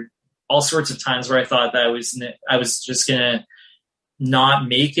that there are all sorts of times where I thought that I was just going to not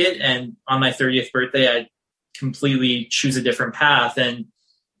make it. And on my 30th birthday, I'd completely choose a different path. And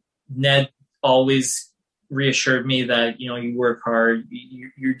Ned always reassured me that, you work hard,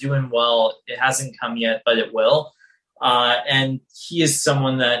 you're doing well. It hasn't come yet, but it will. And he is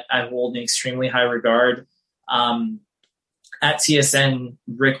someone that I hold in extremely high regard. At TSN,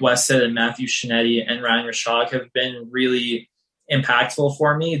 Rick Westhead and Matthew Shinetti and Ryan Rashog have been really impactful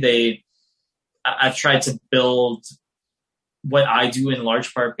for me. I've tried to build what I do in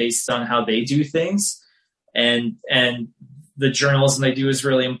large part based on how they do things. And the journalism they do is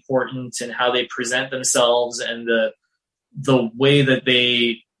really important, and how they present themselves and the way that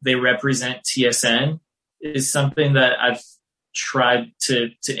they represent TSN is something that I've tried to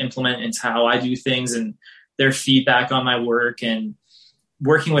implement into how I do things, and their feedback on my work. And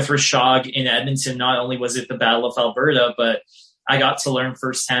working with Rashog in Edmonton, not only was it the Battle of Alberta, but I got to learn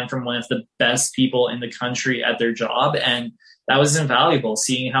firsthand from one of the best people in the country at their job. And that was invaluable,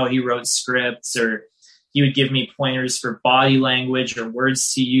 seeing how he wrote scripts, or he would give me pointers for body language or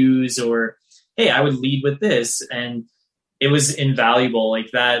words to use, or, hey, I would lead with this. And it was invaluable.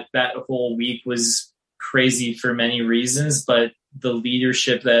 Like that whole week was crazy for many reasons, but the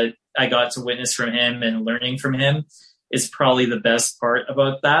leadership that I got to witness from him and learning from him is probably the best part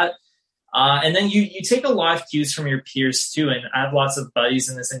about that. And then you take a lot of cues from your peers too. And I have lots of buddies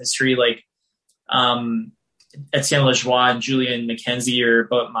in this industry, like Etienne Lajoie and Julian McKenzie are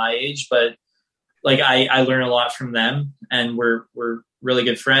about my age, but like I learn a lot from them, and we're really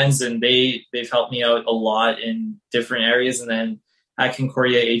good friends, and they've helped me out a lot in different areas. And then at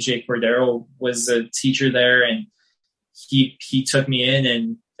Concordia, AJ Cordero was a teacher there, and he took me in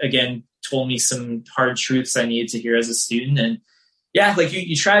and again told me some hard truths I needed to hear as a student. And yeah, like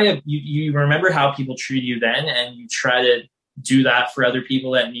you try to you remember how people treat you then, and you try to do that for other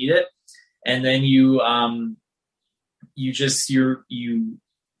people that need it. And then you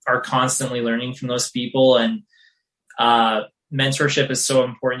are constantly learning from those people, and mentorship is so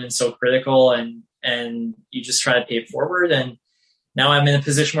important and so critical, and you just try to pay it forward. And now I'm in a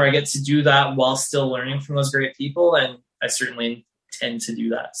position where I get to do that while still learning from those great people, and I certainly intend to do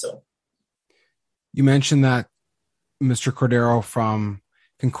that. So you mentioned that Mr. Cordero from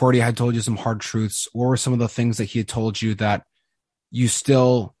Concordia had told you some hard truths. What were some of the things that he had told you that you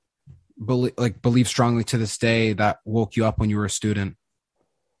still believe strongly to this day that woke you up when you were a student?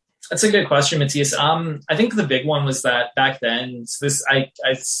 That's a good question, Matthias. I think the big one was that back then, I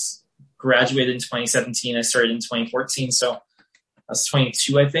graduated in 2017. I started in 2014. So I was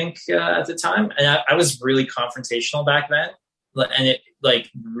 22, I think, at the time. And I was really confrontational back then. And it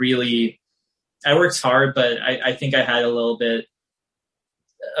really, I worked hard, but I think I had a little bit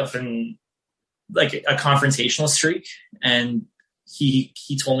of a confrontational streak. And he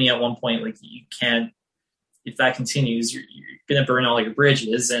told me at one point, like, you can't, if that continues, you're going to burn all your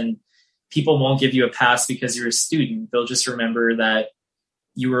bridges, and people won't give you a pass because you're a student. They'll just remember that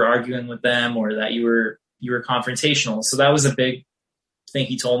you were arguing with them, or that you were confrontational. So that was a big thing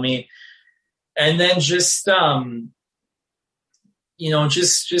he told me. And then just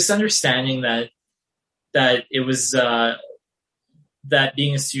understanding that it was that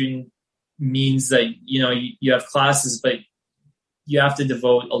being a student means that you have classes, but you have to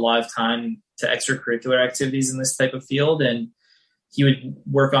devote a lot of time to extracurricular activities in this type of field. And he would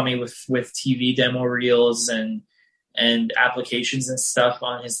work on me with TV demo reels and applications and stuff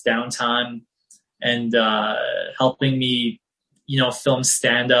on his downtime, and helping me, film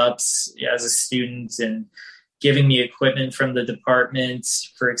stand-ups as a student, and giving me equipment from the department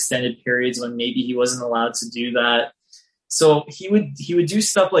for extended periods when maybe he wasn't allowed to do that. So he would do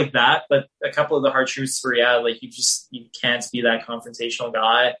stuff like that. But a couple of the hard truths were, you can't be that confrontational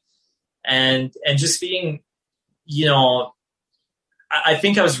guy. And just being, I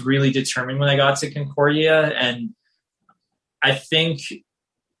think I was really determined when I got to Concordia, and I think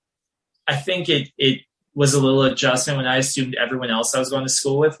it was a little adjustment when I assumed everyone else I was going to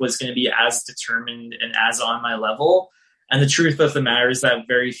school with was going to be as determined and as on my level. And the truth of the matter is that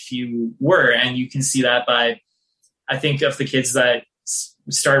very few were. And you can see that by, I think, of the kids that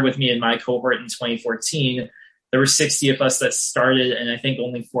started with me in my cohort in 2014, there were 60 of us that started, and I think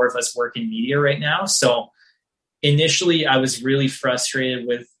only 4 of us work in media right now. So initially I was really frustrated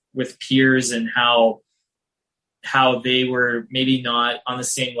with peers and how they were maybe not on the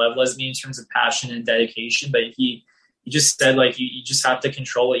same level as me in terms of passion and dedication. But he just said, like, you just have to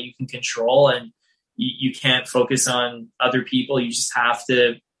control what you can control, and you can't focus on other people. You just have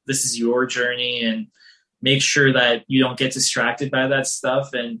to, this is your journey, and make sure that you don't get distracted by that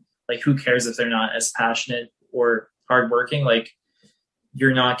stuff. And like, who cares if they're not as passionate or hardworking? Like,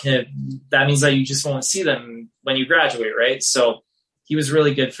 you're not going to, that means that you just won't see them when you graduate. Right. So he was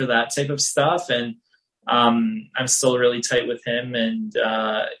really good for that type of stuff. And I'm still really tight with him. And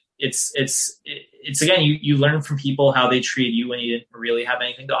it's again, you learn from people how they treat you when you didn't really have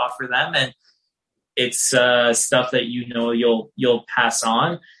anything to offer them. And it's stuff that, you'll pass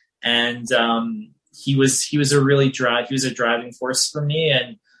on. And he was a driving force for me,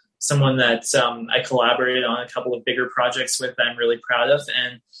 and someone that I collaborated on a couple of bigger projects with that I'm really proud of,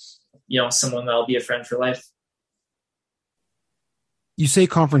 and someone that'll be a friend for life. You say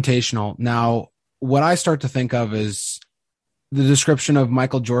confrontational. Now, what I start to think of is the description of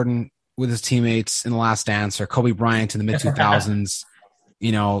Michael Jordan with his teammates in The Last Dance, or Kobe Bryant in the mid-2000s,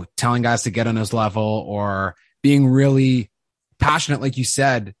 telling guys to get on his level, or being really passionate, like you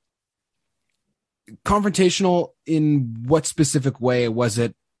said. confrontational in what specific way? Was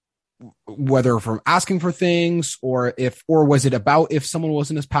it whether from asking for things or was it about if someone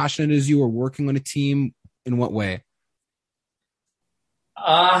wasn't as passionate as you or working on a team? In what way?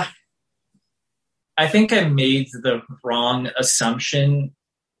 I think I made the wrong assumption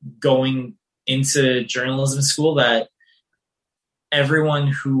going into journalism school that everyone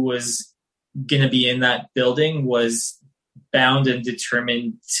who was going to be in that building was bound and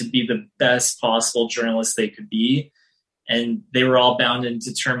determined to be the best possible journalist they could be. And they were all bound and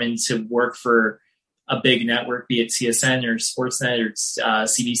determined to work for a big network, be it TSN or Sportsnet or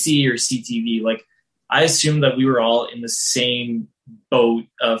CBC or CTV. Like, I assumed that we were all in the same boat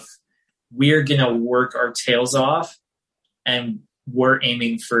of we're going to work our tails off and we're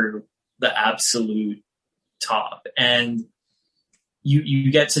aiming for the absolute top. And you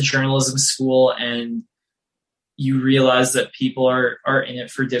get to journalism school and you realize that people are in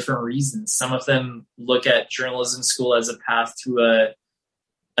it for different reasons. Some of them look at journalism school as a path to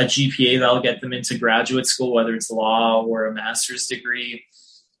a GPA that'll get them into graduate school, whether it's law or a master's degree.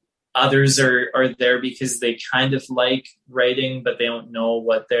 Others are there because they kind of like writing, but they don't know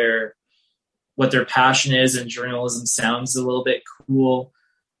what their passion is, and journalism sounds a little bit cool.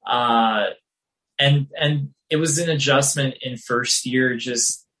 And it was an adjustment in first year,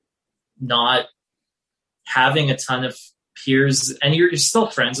 just not having a ton of peers, and you're still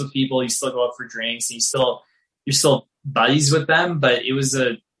friends with people. You still go out for drinks, and you're still buddies with them. But it was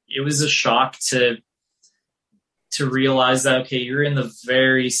a shock to realize that, okay, you're in the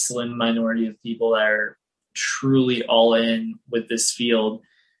very slim minority of people that are truly all in with this field.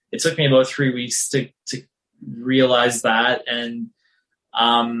 It took me about 3 weeks to realize that. And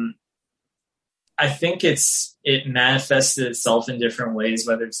I think it manifested itself in different ways,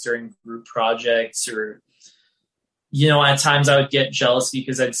 whether it's during group projects or, at times I would get jealous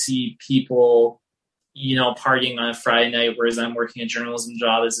because I'd see people, partying on a Friday night, whereas I'm working a journalism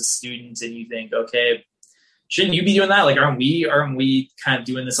job as a student, and you think, okay, shouldn't you be doing that? Like, aren't we kind of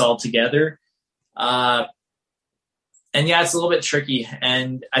doing this all together? And yeah, it's a little bit tricky.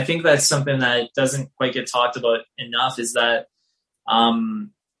 And I think that's something that doesn't quite get talked about enough, is that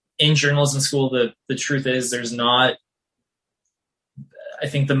in journalism school, the truth is there's not, I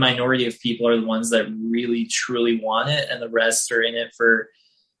think the minority of people are the ones that really, truly want it, and the rest are in it for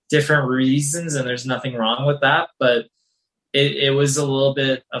different reasons. And there's nothing wrong with that. But it was a little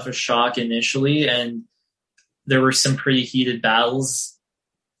bit of a shock initially. And there were some pretty heated battles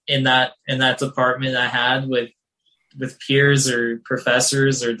in that department I had with peers or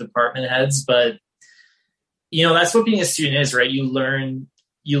professors or department heads. But, that's what being a student is, right? You learn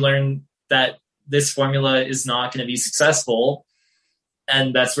that this formula is not going to be successful.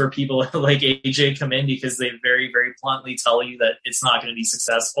 And that's where people like AJ come in, because they very, very bluntly tell you that it's not going to be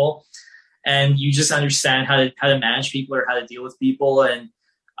successful. And you just understand how to manage people, or how to deal with people, and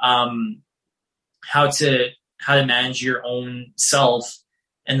how to manage your own self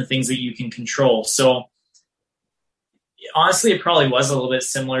and the things that you can control. So honestly, it probably was a little bit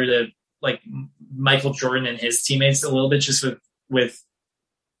similar to like Michael Jordan and his teammates, a little bit, just with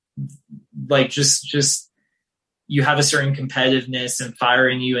like, just you have a certain competitiveness and fire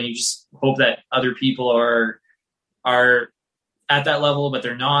in you, and you just hope that other people are at that level, but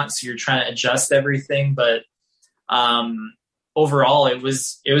they're not. So you're trying to adjust everything. But overall, it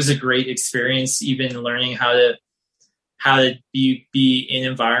was a great experience, even learning how to be in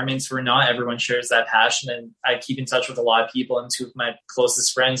environments where not everyone shares that passion. And I keep in touch with a lot of people, and two of my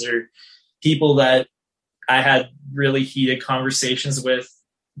closest friends are people that I had really heated conversations with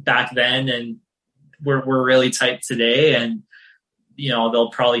back then, and we're really tight today. And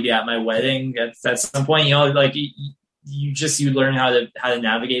they'll probably be at my wedding at some point. Like you learn how to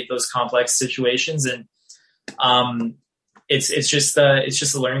navigate those complex situations, and it's just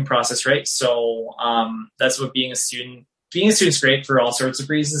a learning process, right? So that's what being a student's great for all sorts of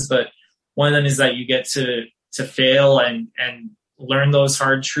reasons, but one of them is that you get to fail and learn those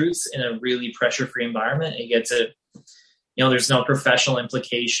hard truths in a really pressure-free environment. And you get to, there's no professional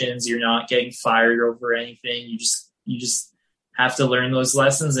implications. You're not getting fired over anything. You just have to learn those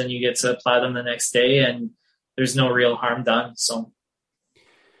lessons, and you get to apply them the next day, and there's no real harm done. So,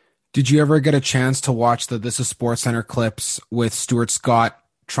 did you ever get a chance to watch the This Is Sports Center clips with Stuart Scott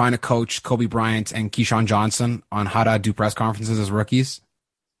trying to coach Kobe Bryant and Keyshawn Johnson on how to do press conferences as rookies?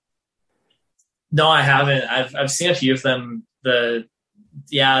 No, I haven't. I've seen a few of them. They've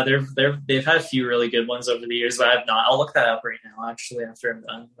had a few really good ones over the years, but I've not. I'll look that up right now, actually, after I'm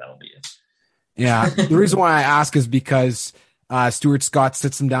done. That'll be it. Yeah. The reason why I ask is because Stuart Scott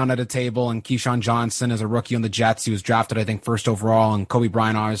sits him down at a table, and Keyshawn Johnson is a rookie on the Jets. He was drafted, I think, first overall, and Kobe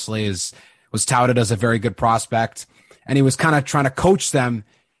Bryant obviously is was touted as a very good prospect. And he was kind of trying to coach them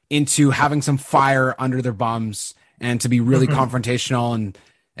into having some fire under their bums and to be really confrontational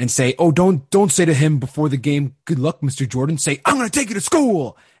and say, oh, don't say to him before the game, good luck, Mr. Jordan. Say, I'm going to take you to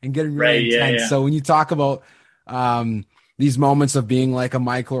school, and get him really intense. Yeah. So when you talk about these moments of being like a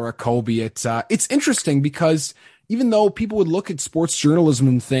Michael or a Kobe, it's interesting because even though people would look at sports journalism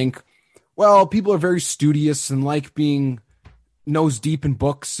and think, well, people are very studious and like being nose deep in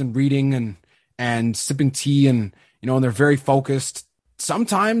books and reading and sipping tea and they're very focused.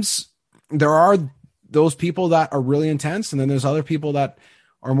 Sometimes there are those people that are really intense, and then there's other people that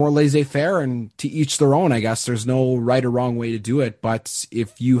are more laissez-faire, and to each their own, I guess. There's no right or wrong way to do it. But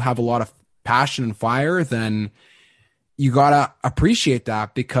if you have a lot of passion and fire, then you got to appreciate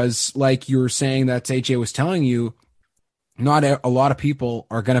that, because like you were saying that AJ was telling you, not a lot of people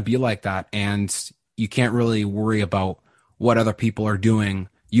are going to be like that. And you can't really worry about what other people are doing.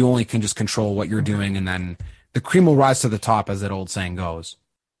 You only can just control what you're doing. And then the cream will rise to the top, as that old saying goes.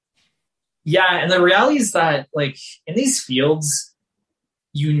 Yeah. And the reality is that like in these fields,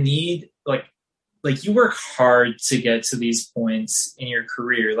 you need like you work hard to get to these points in your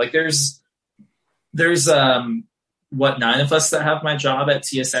career. Like there's 9 of us that have my job at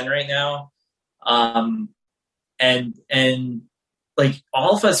TSN right now. And like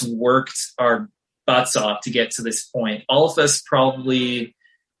all of us worked our butts off to get to this point. All of us probably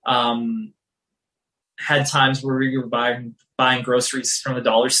had times where we were buying groceries from the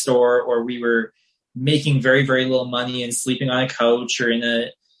dollar store, or we were making very, very little money and sleeping on a couch, or in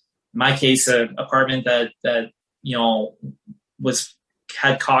my case, an apartment that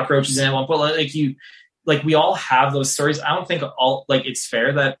had cockroaches in it at one point. Like we all have those stories. I don't think it's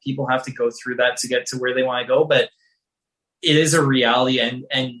fair that people have to go through that to get to where they want to go, but it is a reality. And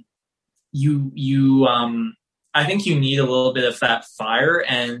you I think you need a little bit of that fire,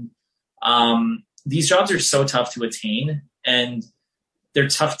 and these jobs are so tough to attain, and they're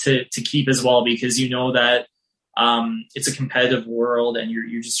tough to keep as well, because you know that it's a competitive world, and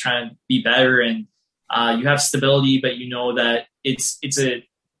you're just trying to be better, and you have stability, but you know that it's a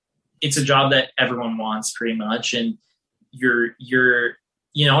job that everyone wants pretty much, and you're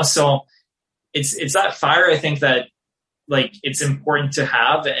so it's that fire. I think that like it's important to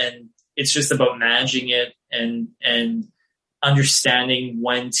have, and it's just about managing it and understanding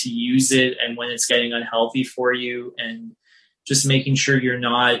when to use it and when it's getting unhealthy for you, and just making sure you're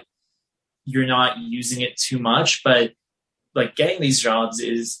not using it too much. But like getting these jobs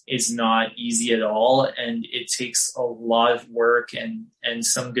is not easy at all, and it takes a lot of work and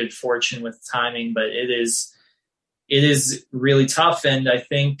some good fortune with timing, but it is really tough. And I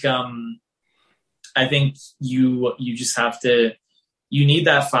think you just have to, you need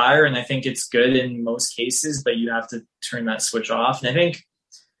that fire, and I think it's good in most cases, but you have to turn that switch off. And I think,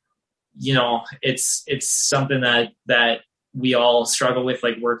 it's something that we all struggle with,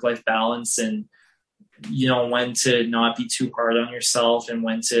 like work-life balance, and when to not be too hard on yourself, and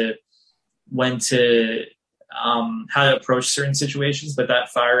when to how to approach certain situations. But that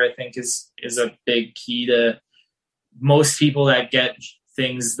fire, I think, is a big key to most people that get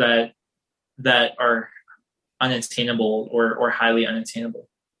things that are unattainable or highly unattainable.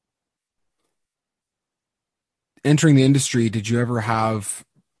 Entering the industry, did you ever have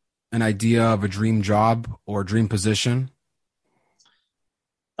an idea of a dream job or dream position?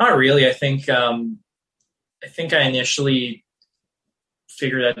 Not really. I think I initially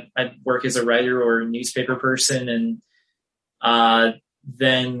figured I'd work as a writer or a newspaper person, and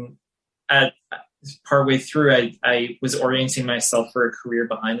then at partway through, I was orienting myself for a career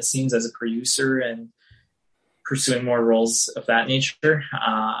behind the scenes as a producer and pursuing more roles of that nature,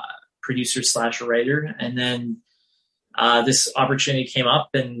 producer / writer. And then this opportunity came up,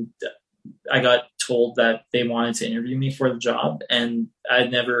 and I got told that they wanted to interview me for the job, and I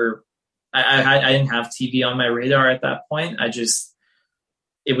didn't have TV on my radar at that point.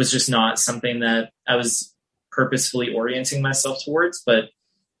 It was just not something that I was purposefully orienting myself towards, but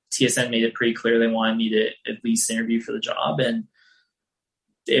TSN made it pretty clear they wanted me to at least interview for the job, and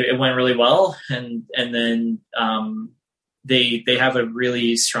it went really well. And then they have a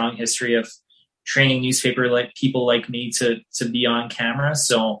really strong history of training newspaper people like me to be on camera.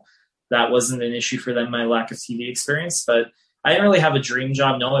 So that wasn't an issue for them, my lack of TV experience. But I didn't really have a dream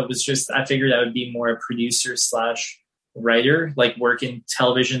job. No, it was just, I figured I would be more a producer / writer, like work in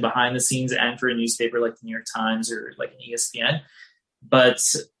television behind the scenes and for a newspaper like the New York Times or like an ESPN. But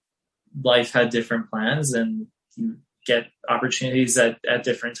life had different plans, and you get opportunities at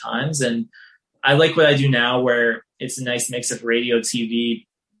different times. And I like what I do now, where it's a nice mix of radio, TV,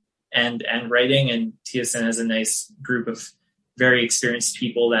 and writing. And TSN has a nice group of very experienced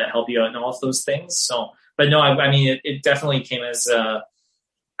people that help you out in all of those things. So, but no, I mean, it definitely came as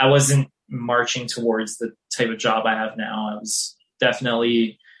I wasn't marching towards the type of job I have now. I was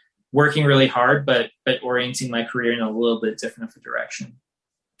definitely working really hard, but orienting my career in a little bit different of a direction.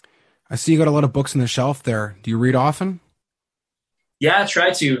 I see you got a lot of books on the shelf there. Do you read often? Yeah, try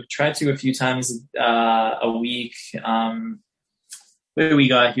to a few times a week. What do we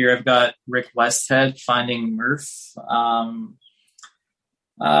got here? I've got Rick Westhead, Finding Murph. There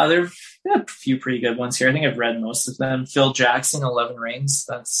are a few pretty good ones here. I think I've read most of them. Phil Jackson, 11 Rings.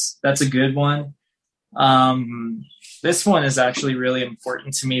 That's a good one. This one is actually really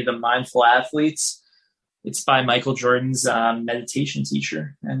important to me, The Mindful Athletes. It's by Michael Jordan's meditation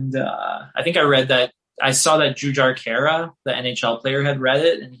teacher. And I think I read that. I saw that Jujhar Khaira, the NHL player, had read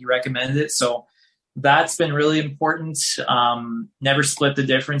it, and he recommended it. So that's been really important. Never Split the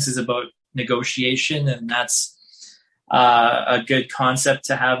Difference is about negotiation, and that's a good concept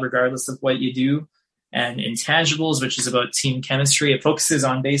to have regardless of what you do. And Intangibles, which is about team chemistry. It focuses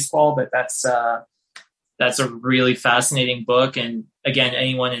on baseball, but that's a really fascinating book. And again,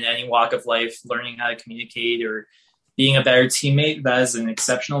 anyone in any walk of life learning how to communicate or being a better teammate, that is an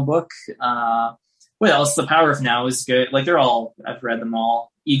exceptional book. What else? The Power of Now is good. Like I've read them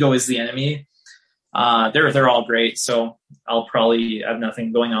all. Ego is the Enemy. They're all great. So I'll probably have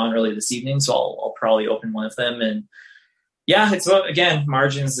nothing going on early this evening. So I'll probably open one of them. And yeah, it's about, again,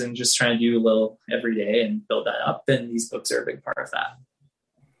 margins and just trying to do a little every day and build that up. And these books are a big part of that.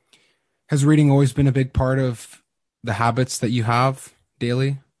 Has reading always been a big part of the habits that you have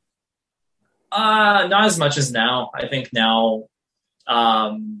daily? Not as much as now. I think now,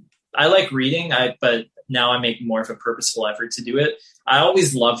 I like reading, but now I make more of a purposeful effort to do it. I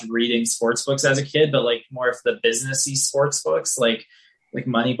always loved reading sports books as a kid, but like more of the businessy sports books, like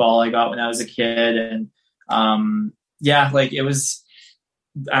Moneyball I got when I was a kid. And like it was,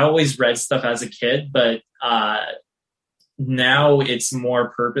 I always read stuff as a kid, but now it's more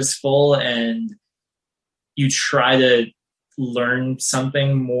purposeful and you try to learn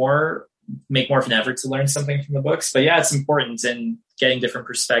something more, make more of an effort to learn something from the books. But yeah, it's important in getting different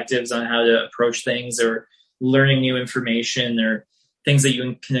perspectives on how to approach things or learning new information or things that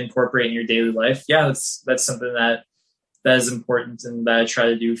you can incorporate in your daily life. Yeah, that's something that is important and that I try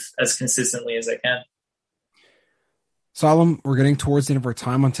to do as consistently as I can. Salim, we're getting towards the end of our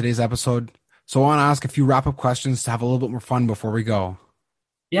time on today's episode. So I want to ask a few wrap-up questions to have a little bit more fun before we go.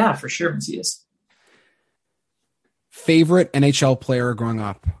 Yeah, for sure, Matthias. Favorite NHL player growing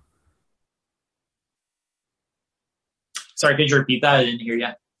up? Sorry, could you repeat that? I didn't hear you.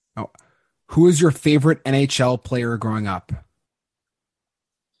 Oh, who is your favorite NHL player growing up?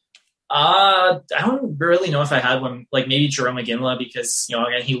 I don't really know if I had one, like maybe Jarome Iginla, because,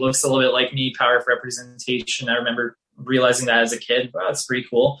 again, he looks a little bit like me, power of representation. I remember realizing that as a kid. Wow, that's pretty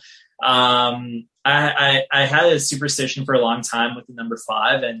cool. I had a superstition for a long time with the number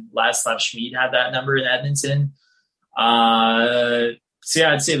 5, and Ladislav Schmid had that number in Edmonton. So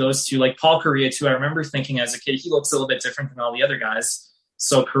yeah, I'd say those two. Like Paul Kariya too. I remember thinking as a kid, he looks a little bit different than all the other guys.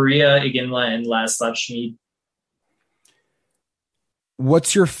 So Kariya, Iginla, and Ladislav Schmid.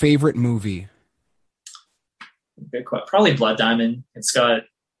 What's your favorite movie? Good question. Probably Blood Diamond. It's got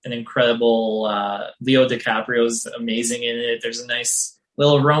an incredible Leo DiCaprio's amazing in it. There's a nice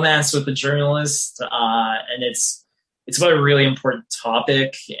little romance with the journalist, and it's about a really important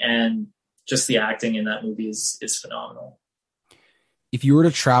topic, and just the acting in that movie is phenomenal. If you were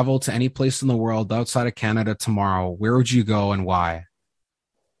to travel to any place in the world outside of Canada tomorrow, where would you go and why?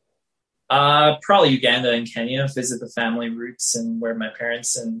 Probably Uganda and Kenya, visit the family roots and where my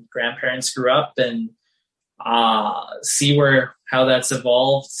parents and grandparents grew up, and see how that's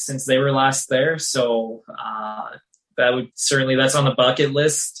evolved since they were last there. So that's on the bucket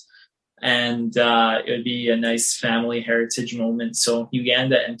list, and it would be a nice family heritage moment. So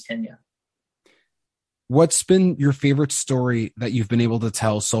Uganda and Kenya. What's been your favorite story that you've been able to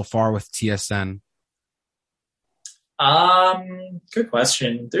tell so far with TSN? Good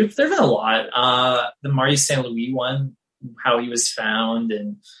question. There've been a lot. The Marty St. Louis one, how he was found,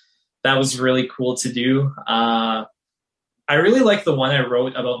 and that was really cool to do. I really like the one I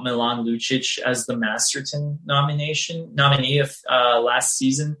wrote about Milan Lucic as the Masterton nominee of last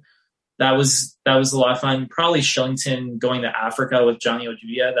season. That was a lot of fun. Probably Shillington going to Africa with Johnny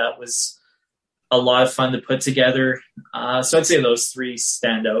Oduya. That was a lot of fun to put together. So I'd say those 3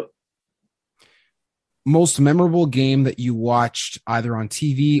 stand out. Most memorable game that you watched either on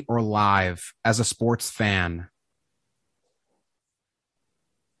TV or live as a sports fan?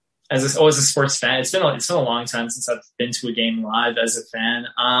 As a sports fan, it's been a long time since I've been to a game live as a fan.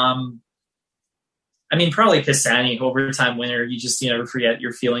 I mean, probably Pisani, overtime winner. You never forget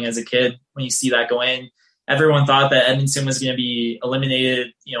your feeling as a kid when you see that go in. Everyone thought that Edmonton was going to be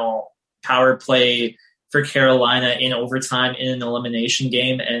eliminated, power play for Carolina in overtime in an elimination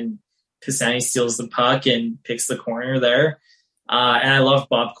game, and Pisani steals the puck and picks the corner there. And I love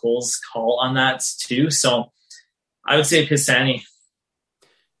Bob Cole's call on that too. So I would say Pisani.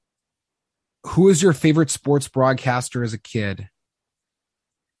 Who is your favorite sports broadcaster as a kid?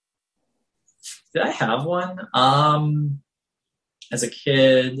 Did I have one? As a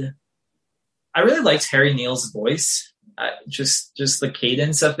kid, I really liked Harry Neal's voice. Just the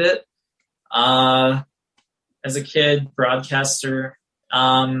cadence of it. As a kid, broadcaster.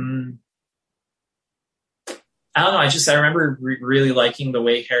 I don't know. I remember really liking the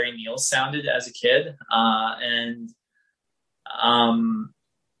way Harry Neal sounded as a kid. I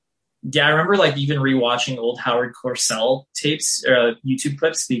remember even rewatching old Howard Cosell tapes, YouTube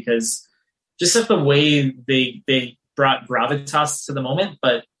clips, because just of the way they brought gravitas to the moment,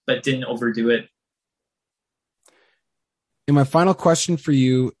 but didn't overdo it. And my final question for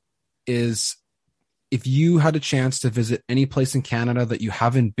you is, if you had a chance to visit any place in Canada that you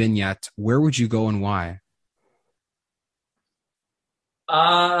haven't been yet, where would you go and why?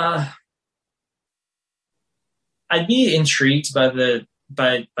 I'd be intrigued by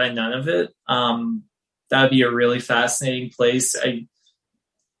none of it. That would be a really fascinating place.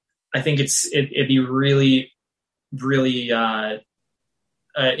 I think it'd be really, really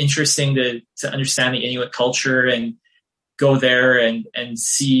interesting to understand the Inuit culture and go there and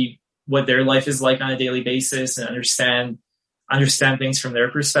see what their life is like on a daily basis and understand things from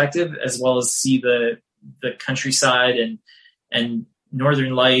their perspective, as well as see the countryside and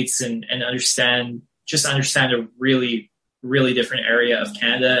Northern Lights and understand a really, really different area of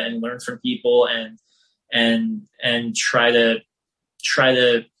Canada and learn from people and try to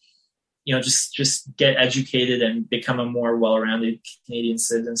just get educated and become a more well-rounded Canadian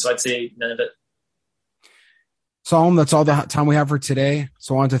citizen. So I'd say none of it. Salim, that's all the time we have for today.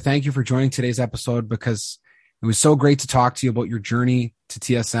 So I wanted to thank you for joining today's episode, because it was so great to talk to you about your journey to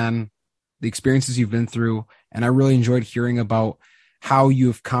TSN, the experiences you've been through. And I really enjoyed hearing about how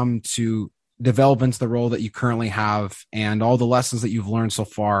you've come to develop into the role that you currently have and all the lessons that you've learned so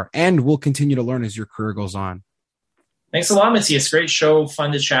far and will continue to learn as your career goes on. Thanks a lot, Matthias. Great show.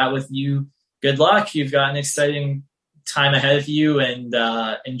 Fun to chat with you. Good luck. You've got an exciting time ahead of you, and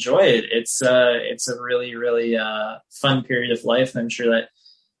enjoy it. It's a really, really fun period of life, and I'm sure that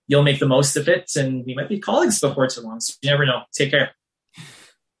you'll make the most of it, and we might be colleagues before too long, so you never know. Take care.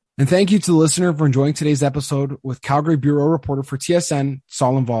 And thank you to the listener for enjoying today's episode with Calgary Bureau reporter for TSN,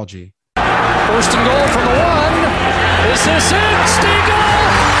 Salim Valji. First and goal from the one. Is this it?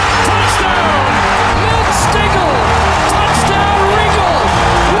 Stegall! Touchdown! Matt Stegall! Touchdown Regal!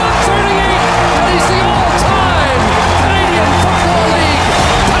 138, and he's the all-time Canadian Football League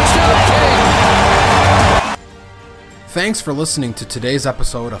touchdown king! Thanks for listening to today's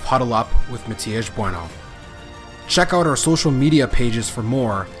episode of Huddle Up with Matias Bueno. Check out our social media pages for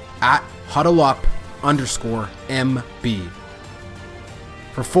more at huddleup_MB.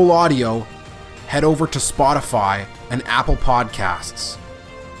 For full audio, head over to Spotify and Apple Podcasts.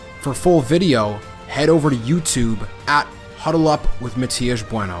 For full video, head over to YouTube at Huddle Up with Matias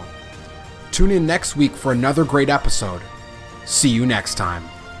Bueno. Tune in next week for another great episode. See you next time.